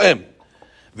שאני תואם.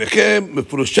 וכן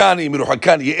מפרושני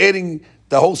מרוחקני, you're adding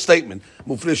the whole statement.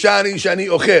 מפרושני שאני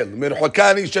אוכל,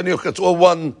 מרוחקני שאני אוכל. It's all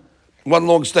one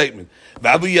long statement.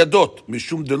 ואבו ידות,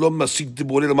 משום דלא מסיק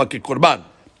דיבורי למה כקורבן.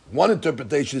 One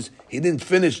interpretation is he didn't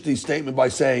finish the statement by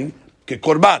saying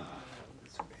korban,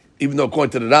 even though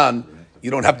according to the Ran, you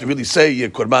don't have to really say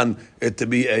korban to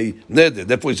be a neder.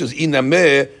 Therefore, he says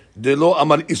inameh delo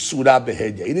amar isura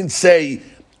behedya. He didn't say,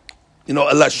 a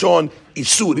lashon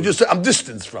isur. He just said, I'm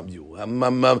distanced from you.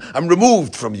 I'm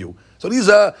removed from you. So these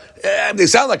are they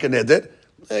sound like a neder.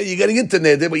 You're getting into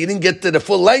neder, but you didn't get to the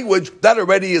full language. That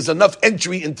already is enough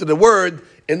entry into the word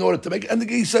in order to make it. And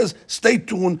he says, stay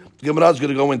tuned. Gemara is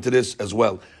going to go into this as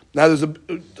well. Now, there's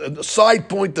a side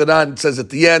point that it says at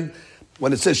the end,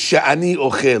 when it says she'ani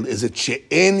ochel, is it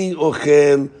she'eni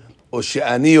ochel or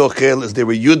she'ani ochel? Is there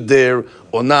a yud there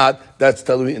or not? That's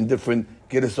telling me in different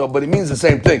Giddushot, but it means the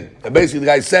same thing. And basically, the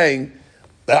guy's saying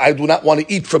that I do not want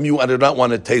to eat from you, I do not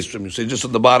want to taste from you. So just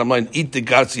on the bottom line, eat the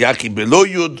garsi yaki belo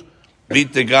yud,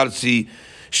 eat the garsi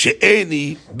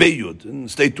she'eni beyud.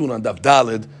 And stay tuned on Daf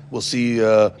Daled. We'll see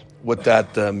what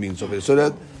that means over here.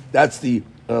 So that's the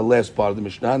last part of the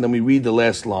Mishnah. And then we read the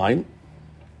last line.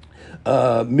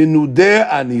 Minudeh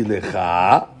ani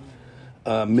lecha.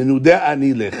 Minudeh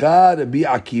ani lecha. Rabbi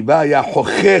Akiva ya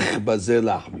hochech bazeh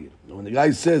lachmir. When the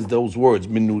guy says those words,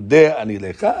 Minudeh ani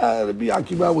lecha, Rabbi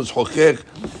Akiva was hochech,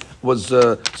 was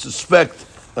suspect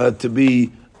to be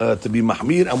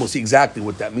mahmir, and we'll see exactly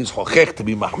what that means. Hochech to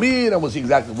be mahmir, and we'll see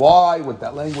exactly why, what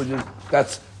that language is.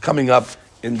 That's coming up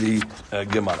in the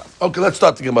Gemara. Okay, let's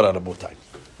start the Gemara Rabotai.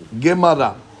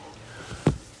 Gemara.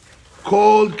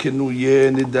 Kol kenuye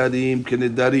nidarim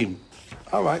kenedarim.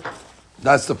 All right.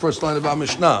 That's the first line of our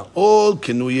Mishnah. All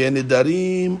kenuye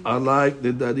nidarim are like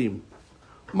nidarim.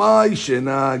 My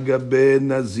shena gabe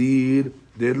nazir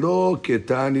delo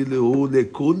ketani lehu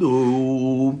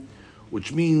lekulu.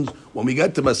 Which means, when we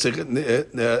get to Masechet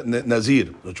Nazir,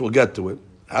 which we'll get to it,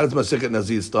 how does Masechet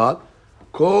Nazir start?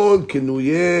 Kol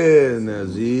kinuye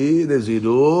nazir,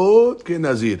 nazirut ke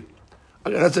nazir.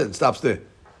 Okay, that's it. It stops there.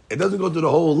 It doesn't go to the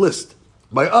whole list.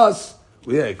 By us,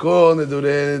 kol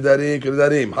nedure nedarim ke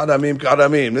nedarim, haramim ke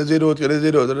haramim, nazirut ke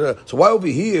nazirut. So why over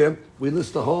here we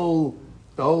list the whole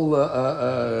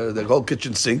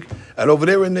kitchen sink, and over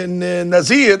there in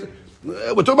Nazir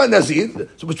we're talking about Nazir,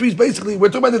 so which means basically we're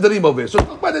talking about Nedarim over here. So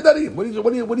talk about Nedarim. What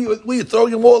are you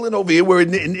throwing them all in over here? Where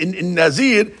in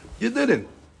Nazir you didn't.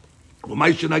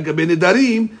 And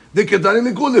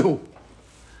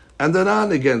the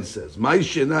Ran again says,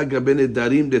 "Ma'ishena gabe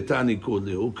nedarim detani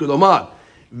kulehu." Kulomar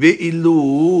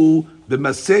ve'ilu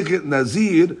b'masechet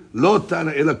Nazir lo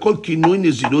tana ela kol kinui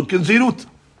nezirut kenzirut.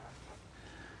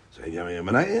 So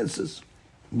Yemena answers,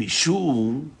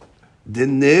 "Mishum the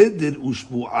neder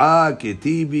ushbu'a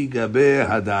ketibi gabe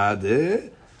hadade."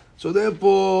 So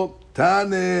therefore,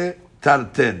 tane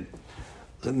tarten.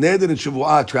 The neder and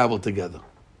shvu'ah travel together,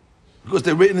 because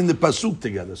they're written in the pasuk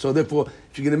together. So therefore,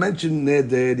 if you're going to mention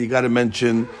neder, you got to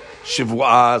mention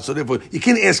shivua. So therefore, you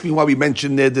can't ask me why we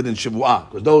mention neder and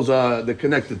shivua, because they're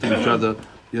connected to each other,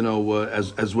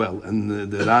 as well. And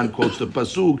the Ran quotes the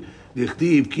pasuk,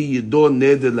 "Dichtiv ki yidon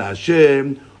neder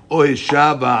laHashem o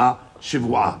hishava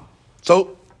shivua."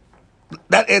 So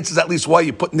that answers at least why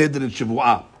you put neder and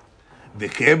shivua.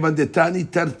 V'keva detani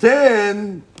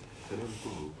tarten.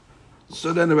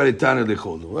 So then already Tana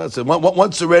Licholu. So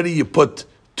once already you put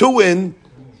two in,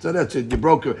 so that's it. You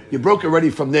broke already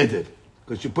from Neder,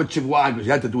 because you put Shivua, because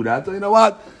you had to do that. So you know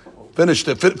what? Finish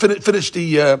the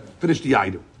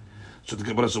item. So the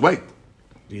Gemara said, wait,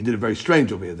 you did it very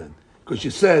strange over here then, because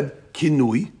you said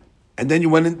Kinui, and then you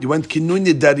went Kinui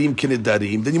Nidarim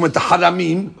Kinedarim, then you went to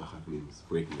Haramim,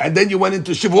 and then you went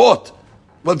into Shivuot.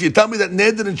 Well, if you tell me that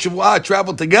Neder and Shivua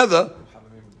travel together,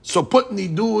 So put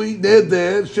nidui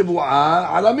neder shivua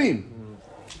alamim.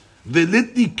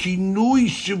 Veliti kinui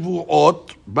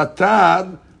shivuot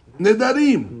batar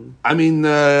nedarim. I mean,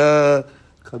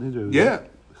 yeah,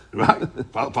 right.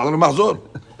 Follow the Mahzor.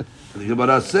 The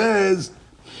Gemara says,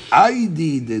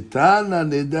 "Aidi detana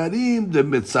nedarim de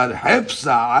mitzar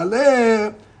hefsa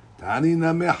aleh,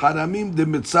 tanina me haramim de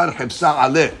mitzar hefsa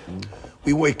aleh."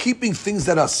 We were keeping things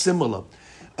that are similar.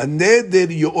 And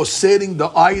neder, you're osering the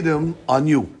item on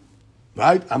you,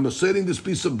 right? I'm osering this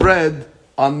piece of bread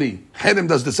on me. Herem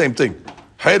does the same thing.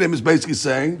 Herem is basically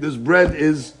saying this bread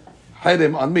is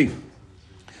herem on me.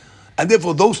 And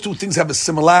therefore, those two things have a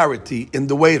similarity in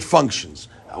the way it functions.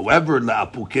 However,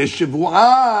 la'apuke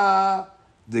shivu'ah,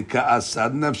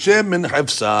 deka'asad nafshe min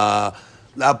hefsa.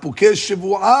 La'apuke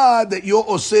shivu'ah, that you're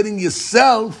osering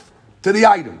yourself to the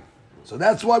item. So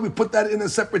that's why we put that in a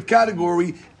separate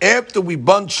category after we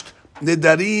bunched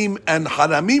nedarim and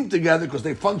haramim together because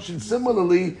they function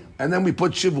similarly, and then we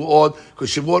put shivuot because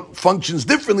shivuot functions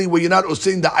differently where you're not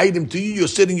osering the item to you, you're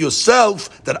sitting yourself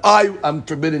that I am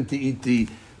forbidden to eat the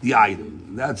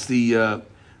item. That's the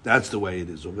way it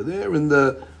is over there. And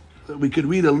we could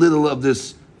read a little of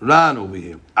this Ran over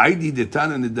here. Aidi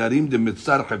detana nedarim de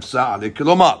mitzar hefsa ale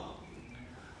kilomar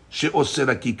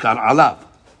she'osera kikar alav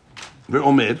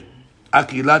ve'omer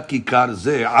Akilat kikar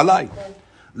ze alai.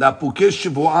 La puke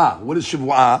shivu'ah. What is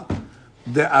shivu'ah?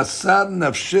 De asar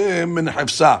nafshe min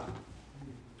hefsa.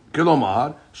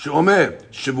 Kilomar, she'omer,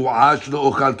 shivu'ah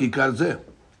shlo ochal kikar ze.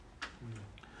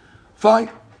 Fine.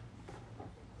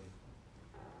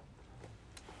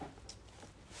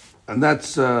 And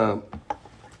that's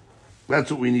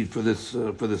what we need for this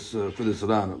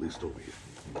Ran, at least over here.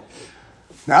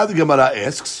 Now the Gemara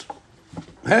asks,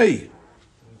 hey,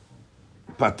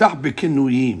 Patah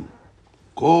bekinuyim,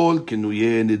 kol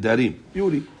kinuye nidarim.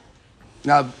 Beauty.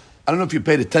 Now, I don't know if you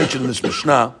paid attention to this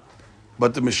Mishnah,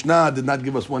 but the Mishnah did not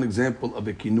give us one example of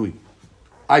a kinui.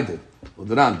 I did, or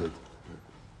the Ran did.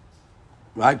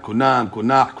 Right? Kunan,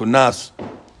 kunach, kunas.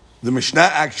 The Mishnah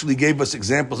actually gave us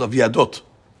examples of yadot.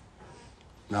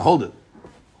 Now hold it.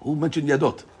 Who mentioned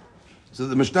yadot? So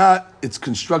the Mishnah, its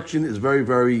construction is very,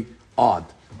 very odd.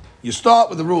 You start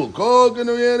with the rule, kol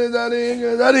kinuye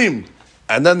nidarim.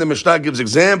 And then the Mishnah gives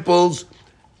examples,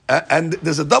 and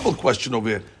there's a double question over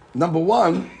here. Number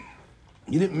one,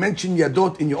 you didn't mention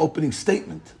Yadot in your opening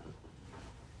statement.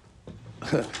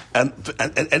 and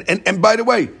by the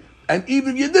way, and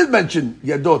even if you did mention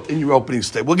Yadot in your opening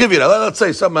statement, we'll give you that. Let's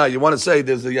say somehow you want to say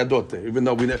there's a Yadot there, even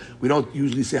though we don't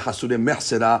usually say Hasudeh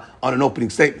Mehsera on an opening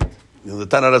statement. The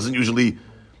Tana doesn't usually,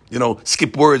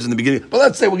 skip words in the beginning. But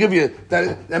let's say we'll give you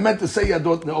that. I meant to say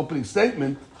Yadot in the opening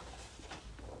statement.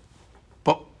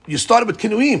 You started with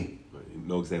kinuim.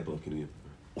 No example of kinuim.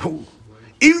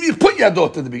 Even if you put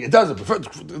yadot in the beginning, it doesn't.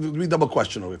 First, we double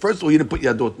question over it. First of all, you didn't put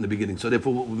yadot in the beginning. So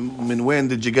therefore, when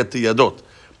did you get to yadot?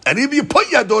 And even if you put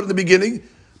yadot in the beginning,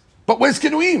 but where's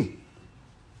kinuim?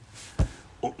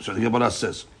 So the Gemara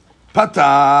says,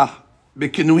 Patah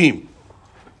bekinuim.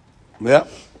 Yeah.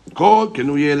 Kol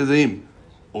kinuye ledim.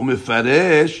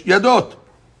 Umefaresh yadot.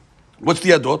 What's the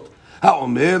yadot?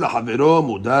 Ha'omer lahavero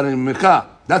mudar mecha.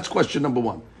 That's question number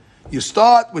one. You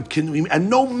start with kinuim and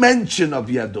no mention of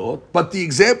yadot, but the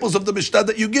examples of the Mishnah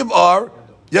that you give are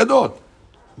yadot.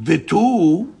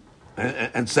 Vitu,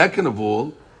 and second of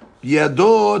all,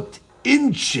 yadot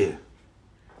inche.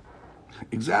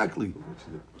 Exactly.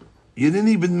 You didn't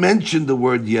even mention the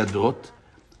word yadot.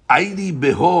 Aidi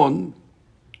behon,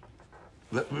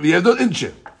 yadot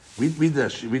inche. Read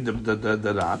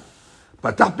the Ran.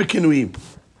 Patah bekinuim.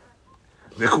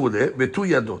 Vechule, vitu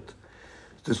yadot.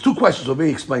 There's two questions, so he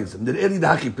explains them. Eri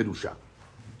dahaki perusha.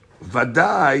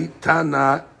 Vadai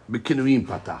tana bekinuim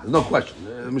patah. No question.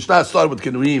 The Mishnah started with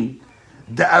kinuim.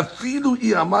 Da'afilu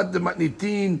iramad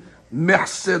dematnitin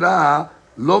mehsera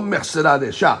lo mehsera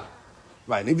resha.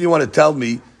 Right. If you want to tell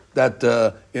me that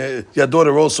your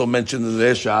daughter also mentioned in the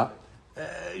resha,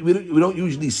 we don't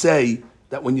usually say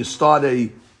that when you start you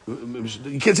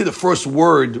can't say the first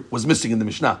word was missing in the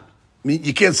Mishnah. I mean,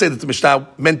 you can't say that the Mishnah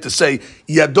meant to say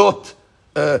yadot.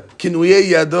 Kinuye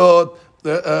yadot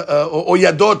or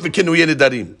yadot v'kinuye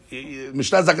nedarim.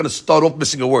 Mishnah is not going to start off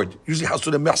missing a word. Usually,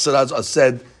 hasudeh mehseras are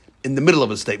said in the middle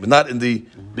of a statement, not in the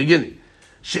beginning.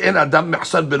 She'en adam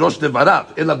mehsar berosh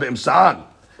devarav ela be'emsa'an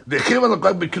v'chiv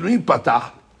alakay b'kinuyim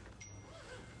patah.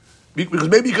 Because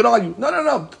maybe you could argue,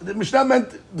 no. The Mishnah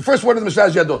meant the first word of the Mishnah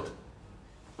is yadot.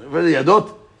 Really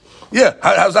yadot? Yeah,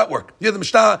 how's that work? Yeah, the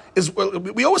Mishnah is,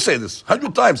 we always say this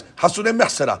 100 times. Hasudeh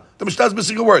mehsera. The Mishnah is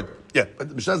missing a word. Yeah, but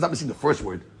the Mishnah is not missing the first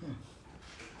word.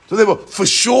 So therefore, for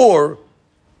sure,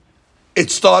 it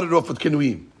started off with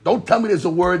kinuim. Don't tell me there's a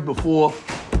word before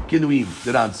kinuim,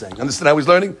 the Ran saying. Understand how he's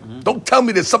learning? Don't tell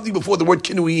me there's something before the word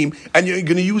kinuim and you're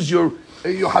going to use your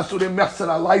Hasurim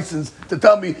Mechsara license to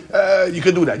tell me you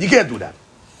can do that. You can't do that.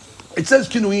 It says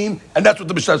kinuim, and that's what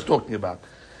the Mishnah is talking about.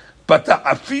 But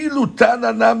afilu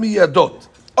tananami yadot.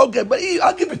 Okay, but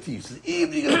I'll give it to you.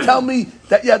 Even you're going to tell me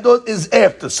that yadot is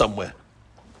after somewhere.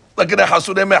 Like in the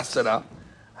Hasurim Mechsara.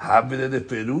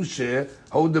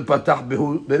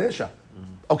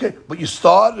 Okay, but you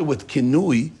started with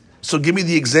kinui, so give me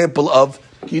the example of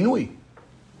kinui.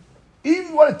 Even if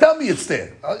you want to tell me it's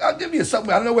there, I'll give you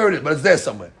somewhere. I don't know where it is, but it's there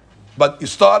somewhere. But you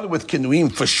started with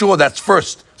kinuim, for sure that's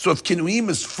first. So if kinuim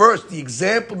is first, the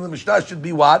example in the Mishnah should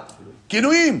be what?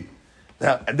 Kinuim.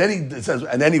 Now, and then he says,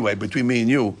 and anyway, between me and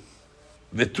you,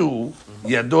 Vitu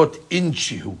yadot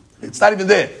inchihu. It's not even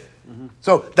there.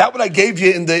 So that what I gave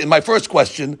you in my first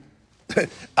question,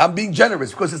 I'm being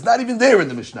generous because it's not even there in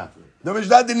the Mishnah. The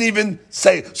Mishnah didn't even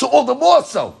say it. So all the more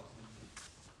so.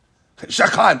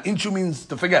 Shakhan, inchu means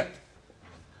to forget.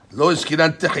 Lo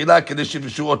iskiran techila kedesh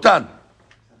yivshu otan.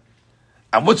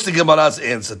 And what's the Gemara's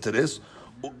answer to this?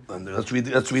 And let's read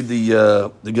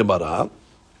the Gemara.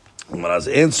 Gemara's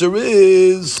answer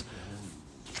is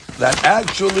that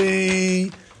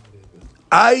actually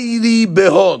Ayri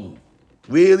Behon.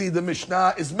 Really, the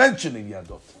Mishnah is mentioning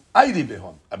Yadot. Ayri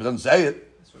Behon. I don't say it.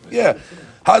 Yeah.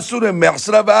 Hasurim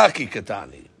Mechsra V'Achi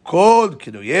Katani. Kol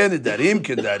Kinuye Nidarim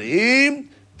Kedarim.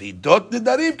 Vidot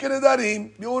Nidarim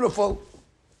Kedarim. Beautiful.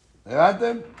 You got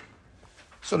them?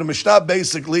 So the Mishnah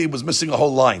basically was missing a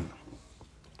whole line.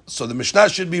 So the Mishnah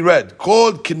should be read.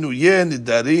 Kol Kinuye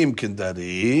Nidarim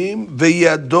Kedarim.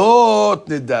 V'Yadot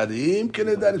Nidarim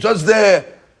Kedarim. So it's there.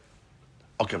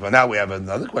 Okay, but now we have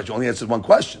another question. You only answered one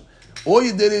question. All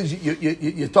you did is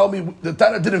you told me the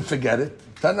Tana didn't forget it.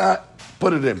 Tana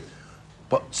put it in.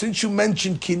 But since you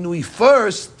mentioned kinui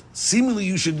first, seemingly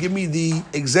you should give me the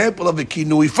example of the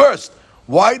kinui first.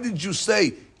 Why did you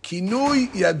say kinui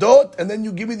yadot and then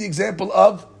you give me the example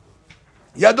of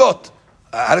yadot?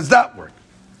 How does that work?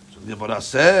 So the Gemara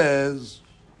says,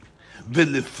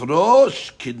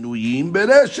 "V'lifrosh kinuyim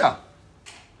beresha."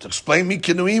 To explain me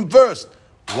kinuyim first.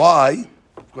 Why?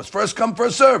 Because first come,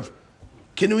 first serve.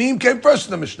 Kinuim came first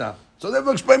in the Mishnah. So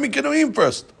therefore explain me Kinuim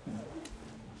first.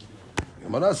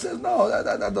 Gemara says, no,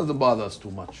 that doesn't bother us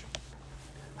too much.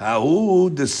 Ha'u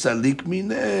desalik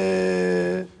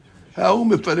mineh. Ha'u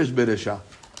meferish beresha.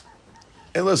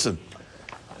 And listen,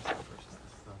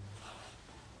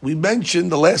 we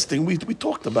mentioned the last thing we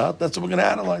talked about. That's what we're going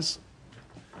to analyze.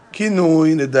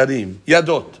 Kinui nedarim.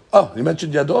 Yadot. Oh, you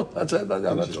mentioned Yadot? That's it.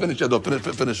 Let's finish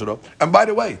Yadot. Finish it off. And by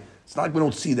the way, it's not like we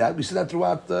don't see that. We see that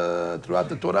throughout the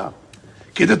Torah.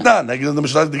 Kidetnan. The Gemara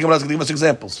is going to give us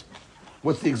examples.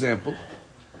 What's the example?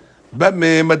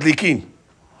 Bame madlikin.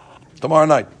 Tomorrow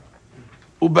night.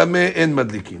 Ubame en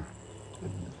madlikin.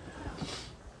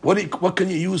 What can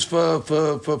you use for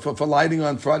lighting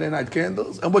on Friday night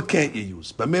candles? And what can't you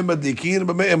use? Bame madlikin,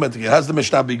 bame en madlikin. How does the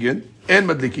Mishnah begin? En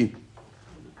madlikin.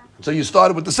 So you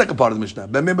started with the second part of the Mishnah.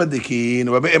 Bame madlikin,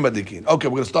 bame en madlikin. Okay,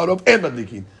 we're going to start off en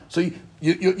madlikin. So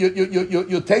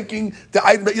you're taking the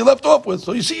item that you left off with.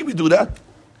 So you see we do that.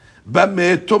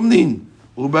 Bame tumnin.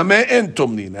 Ubame en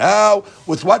tumnin. How?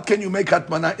 With what can you make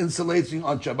hatmana insulating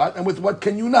on Shabbat, and with what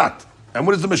can you not? And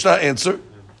what does the Mishnah answer?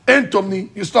 En tumnin.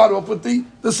 You start off with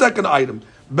the second item.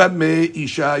 Bame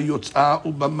isha yotza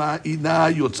ubama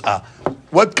ina yotza.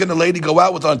 What can a lady go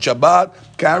out with on Shabbat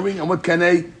carrying, and what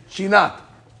can she not?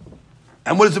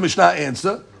 And what does the Mishnah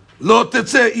answer? Lo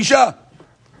tetzeh isha.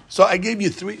 So I gave you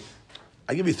three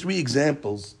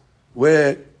examples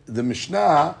where the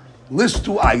Mishnah lists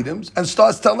two items and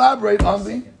starts to elaborate on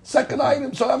the second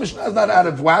item. So our Mishnah is not out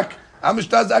of whack. Our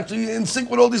Mishnah is actually in sync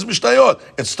with all these Mishnayot.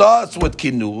 It starts with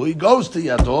Kinui, goes to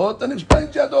Yadot, and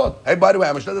explains Yadot. Hey, by the way,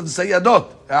 our Mishnah doesn't say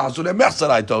Yadot.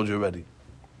 I told you already.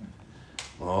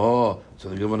 Oh, so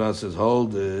the Gemara says,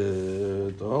 hold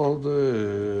it.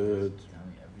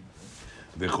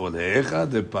 V'cholecha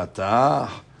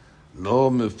depatach lo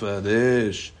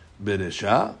mefaresh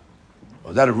beresha.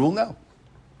 Is that a rule now?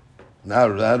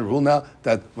 Now, is that a rule now?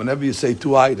 That whenever you say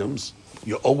two items,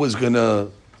 you're always going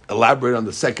to elaborate on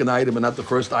the second item and not the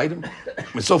first item? I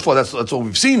mean, so far, that's what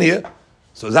we've seen here.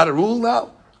 So is that a rule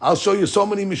now? I'll show you so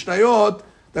many Mishnayot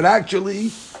that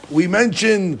actually we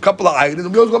mention a couple of items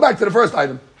and we always go back to the first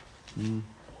item.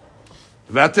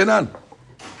 V'atenan.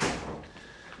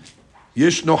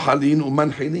 Yesh nohalin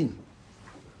umanchilin.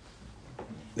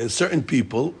 There's certain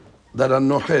people that are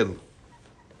nohel.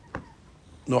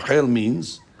 Nohel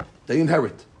means they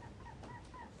inherit.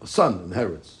 A son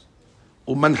inherits.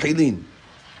 Umanchilin.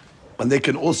 And they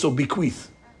can also bequeath.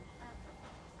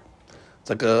 It's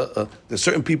like there's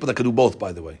certain people that can do both,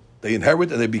 by the way. They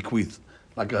inherit and they bequeath,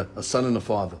 like a son and a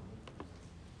father.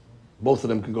 Both of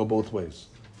them can go both ways.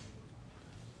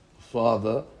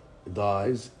 Father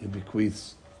dies, he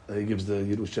bequeaths, he gives the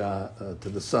Yerusha to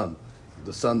the son.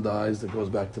 The son dies, it goes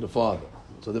back to the father.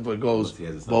 So therefore it goes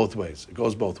both ways. It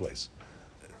goes both ways.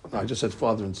 No, I just said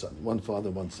father and son. One father,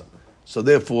 one son. So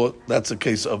therefore, that's a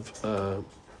case of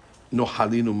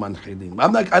nohalin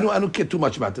umanchilin. I don't care too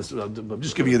much about this. I'm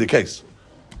just giving you the case.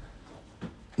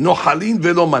 Nohalin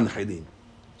velo manchilin.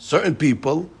 Certain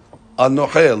people are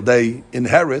nohel. They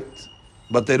inherit,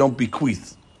 but they don't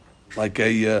bequeath. Like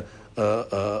a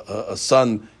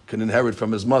son can inherit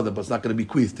from his mother, but it's not going to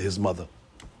bequeath to his mother.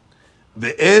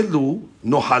 Ve'elu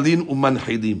nohalin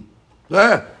umanchilim.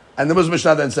 And the Muslim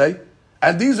Mishnah then say,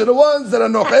 and these are the ones that are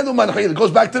nohel umanchil. It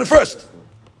goes back to the first.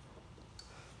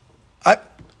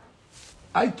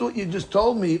 I thought you just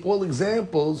told me all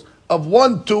examples of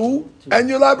 1, 2, and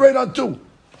you elaborate on 2.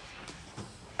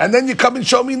 And then you come and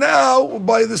show me now,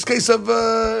 by this case of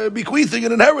bequeathing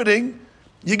and inheriting,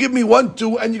 you give me 1,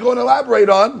 2, and you go and elaborate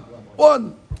on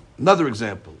 1. Another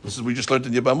example. This is we just learned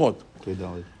in Yebamot.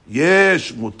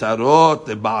 Yesh mutarot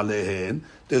leba'alehen.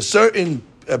 There's certain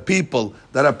people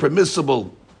that are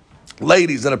permissible,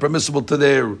 ladies that are permissible to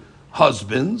their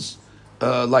husbands,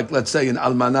 like let's say an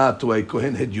almanah to a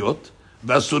kohen hedyot,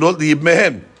 v'asurot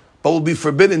liyibmehem, but will be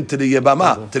forbidden to the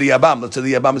yabama, to the yabam. Let's say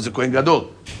the yabam is a kohen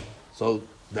gadol, so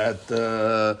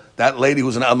that lady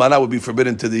who's an almanah would be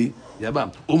forbidden to the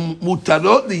yabam.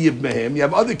 Mutarot liyibmehem. You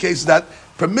have other cases that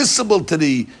permissible to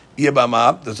the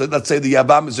yabama. Let's say the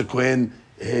yabam is a kohen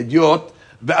hedyot,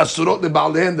 v'asurot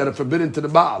leba'alehen, that are forbidden to the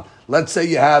baal. Let's say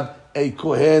you have a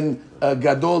kohen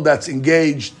gadol that's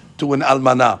engaged to an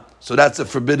almanah, so that's a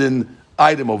forbidden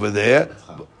item over there.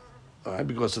 All right,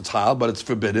 because it's hal, but it's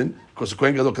forbidden. Because the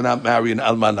kohen gadol cannot marry an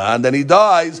almanah, and then he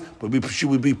dies, but she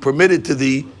would be permitted to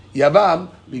the yavam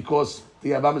because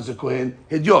the yavam is a kohen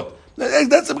hedyot.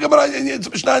 That's the Gemara. It's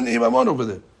Mishnah and Yevamot over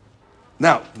there.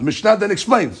 Now the Mishnah then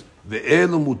explains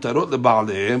ve'elu mutarot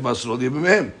leba'alehem v'asurot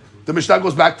liyibmehem. The Mishnah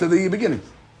goes back to the beginning.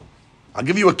 I'll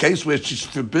give you a case where she's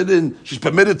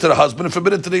permitted to the husband and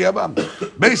forbidden to the yavam.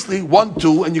 Basically, 1,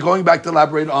 2, and you're going back to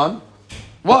elaborate on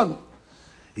 1.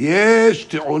 Yesh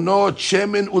te'unot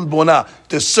shemen ulbona.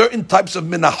 There's certain types of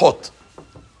minachot,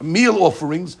 meal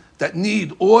offerings that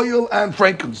need oil and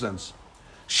frankincense.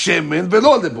 Shemen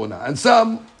velo lebona, and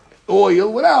some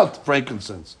oil without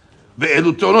frankincense.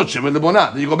 Ve'elu te'unot shemen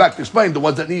lebona. Then you go back to explain the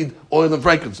ones that need oil and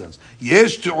frankincense.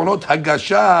 Yesh te'unot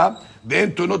hagasha.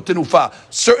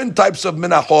 Certain types of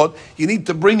minachot, you need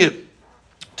to bring it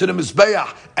to the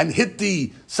mizbeach and hit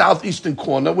the southeastern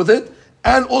corner with it,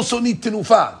 and also need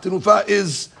tenufa. Tenufa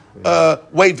is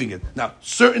waving it. Now,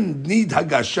 certain need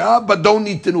hagasha, but don't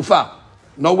need tenufa.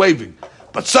 No waving.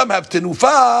 But some have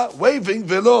tenufa, waving,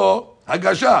 velo,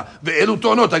 hagasha. Ve'elu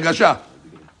tonot hagasha.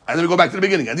 And then we go back to the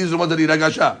beginning. And these are the ones that need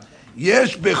hagasha.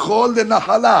 Yesh bechol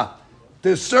lenahala.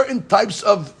 There's certain types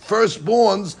of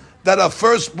firstborns that are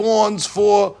firstborns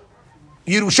for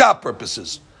Yerusha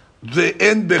purposes.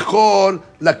 Ve'en bechor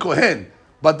la kohen,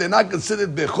 but they're not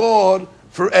considered bechor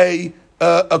for a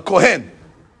kohen.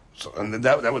 So, and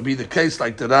that would be the case,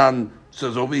 like the Ran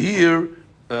says over here,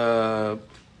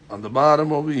 on the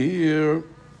bottom over here,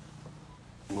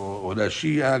 or that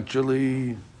she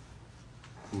actually.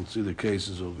 Let's see the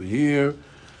cases over here.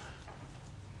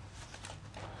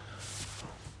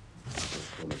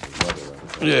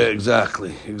 Yeah,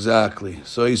 exactly.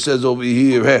 So he says over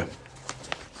here,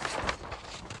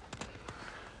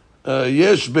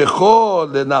 Yesh bechor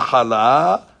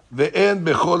lenahala ve'en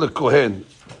bechor lekohen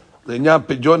le'inyan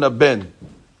pidyon haben.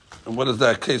 And what is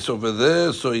that case over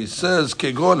there? So he says,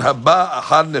 kegon haba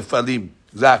achar nefalim.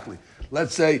 Exactly.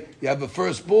 Let's say you have a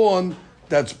firstborn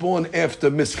that's born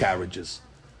after miscarriages.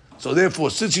 So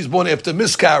therefore, since he's born after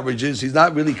miscarriages, he's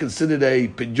not really considered a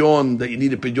pidyon that you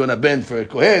need a pidyon haben for a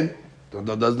kohen.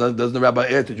 Doesn't the rabbi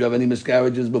ask, did you have any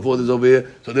miscarriages before this over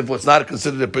here? So therefore, it's not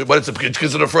considered it's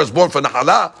considered a firstborn for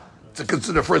nahala. It's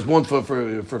considered a firstborn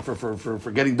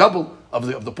for getting double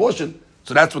of the portion.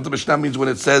 So that's what the Mishnah means when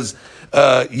it says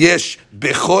yesh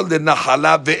bechor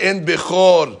lenahala ve'en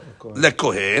bechor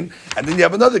lekohen. And then you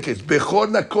have another case, bechor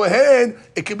lekohen.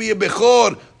 It can be a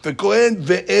bechor for kohen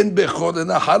ve'en bechor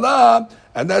lenahala.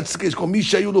 And that's the case called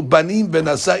Mishayulu Banim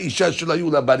Benasa Isha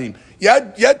Shulayula Banim. You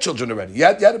had children already. You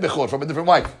had a Bechor from a different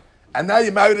wife. And now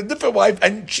you married a different wife,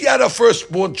 and she had a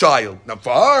firstborn child. Now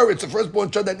for her, it's a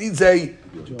firstborn child that needs a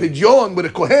Pidyon with a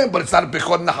Kohen, but it's not a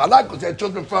Bechor Nahala, because they had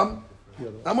children from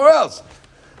somewhere else.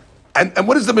 And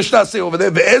what does the Mishnah say over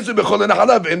there? Ve'ezu Bechor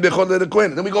Nahala, ve'en Bechor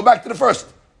Kohen. Then we go back to the first.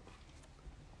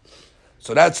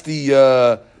 So that's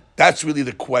really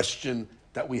the question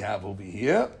that we have over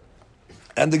here.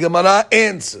 And the Gemara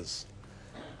answers,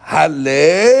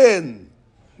 Halen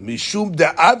mishum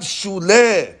de'av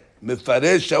shuleh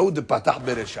mefaresh shahu de'patach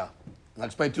beresha. I'll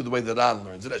explain to you the way the Ran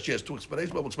learns it. She has two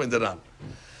explanations, but we'll explain the Ran.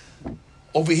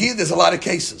 Over here, there's a lot of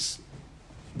cases.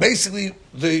 Basically,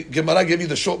 the Gemara gave you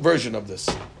the short version of this.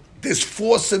 There's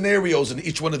 4 scenarios in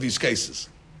each one of these cases.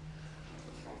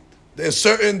 There's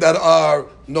certain that are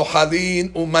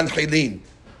nohalin umanhilin.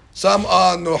 Some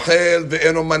are nohel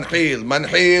ve'eno manhil,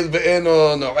 manhil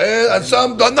ve'eno nohel, and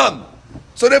some are none.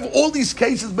 So they have all these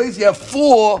cases. Basically, you have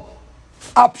 4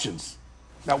 options.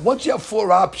 Now, once you have 4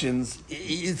 options,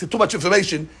 it's too much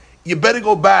information. You better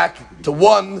go back to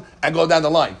 1 and go down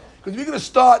the line. Because if you're going to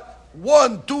start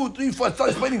 1, 2, 3, 4, start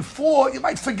explaining 4, you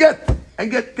might forget and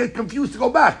get confused to go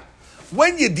back.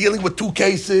 When you're dealing with 2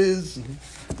 cases,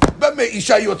 2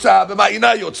 cases,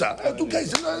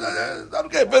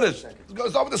 okay, finish.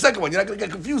 Let's start with the second one. You're not going to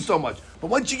get confused so much. But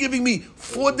once you're giving me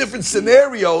 4 different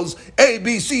scenarios, A,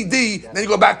 B, C, D, then you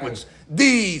go backwards.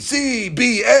 D, C,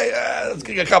 B, A. It's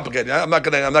going to get complicated. I'm not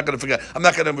going to forget. I'm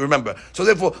not going to remember. So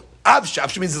therefore,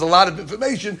 Avsha means there's a lot of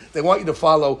information. They want you to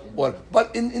follow order.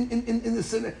 But in the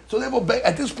scenario, so therefore,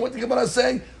 at this point, the Gemara is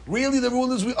saying, really, the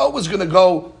rule is we're always going to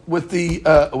go with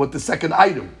the second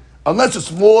item, unless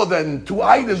it's more than 2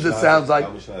 items. It sounds like.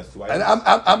 And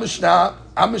I'm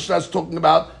Mishnah is talking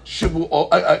about Shivu,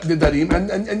 Nidarim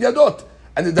and Yadot.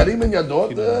 And the Darim and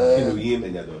Yadot, Kinuyim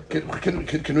and Yadot,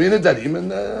 Kinuyim and Darim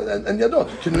and Yadot,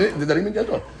 Kinuyim the Darim and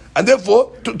Yadot, and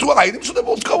therefore 2 items. So they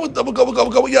both go with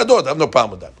Yadot. I have no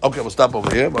problem with that. Okay, we'll stop over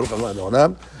here. Baruch Adonai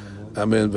Le'olam. Amen.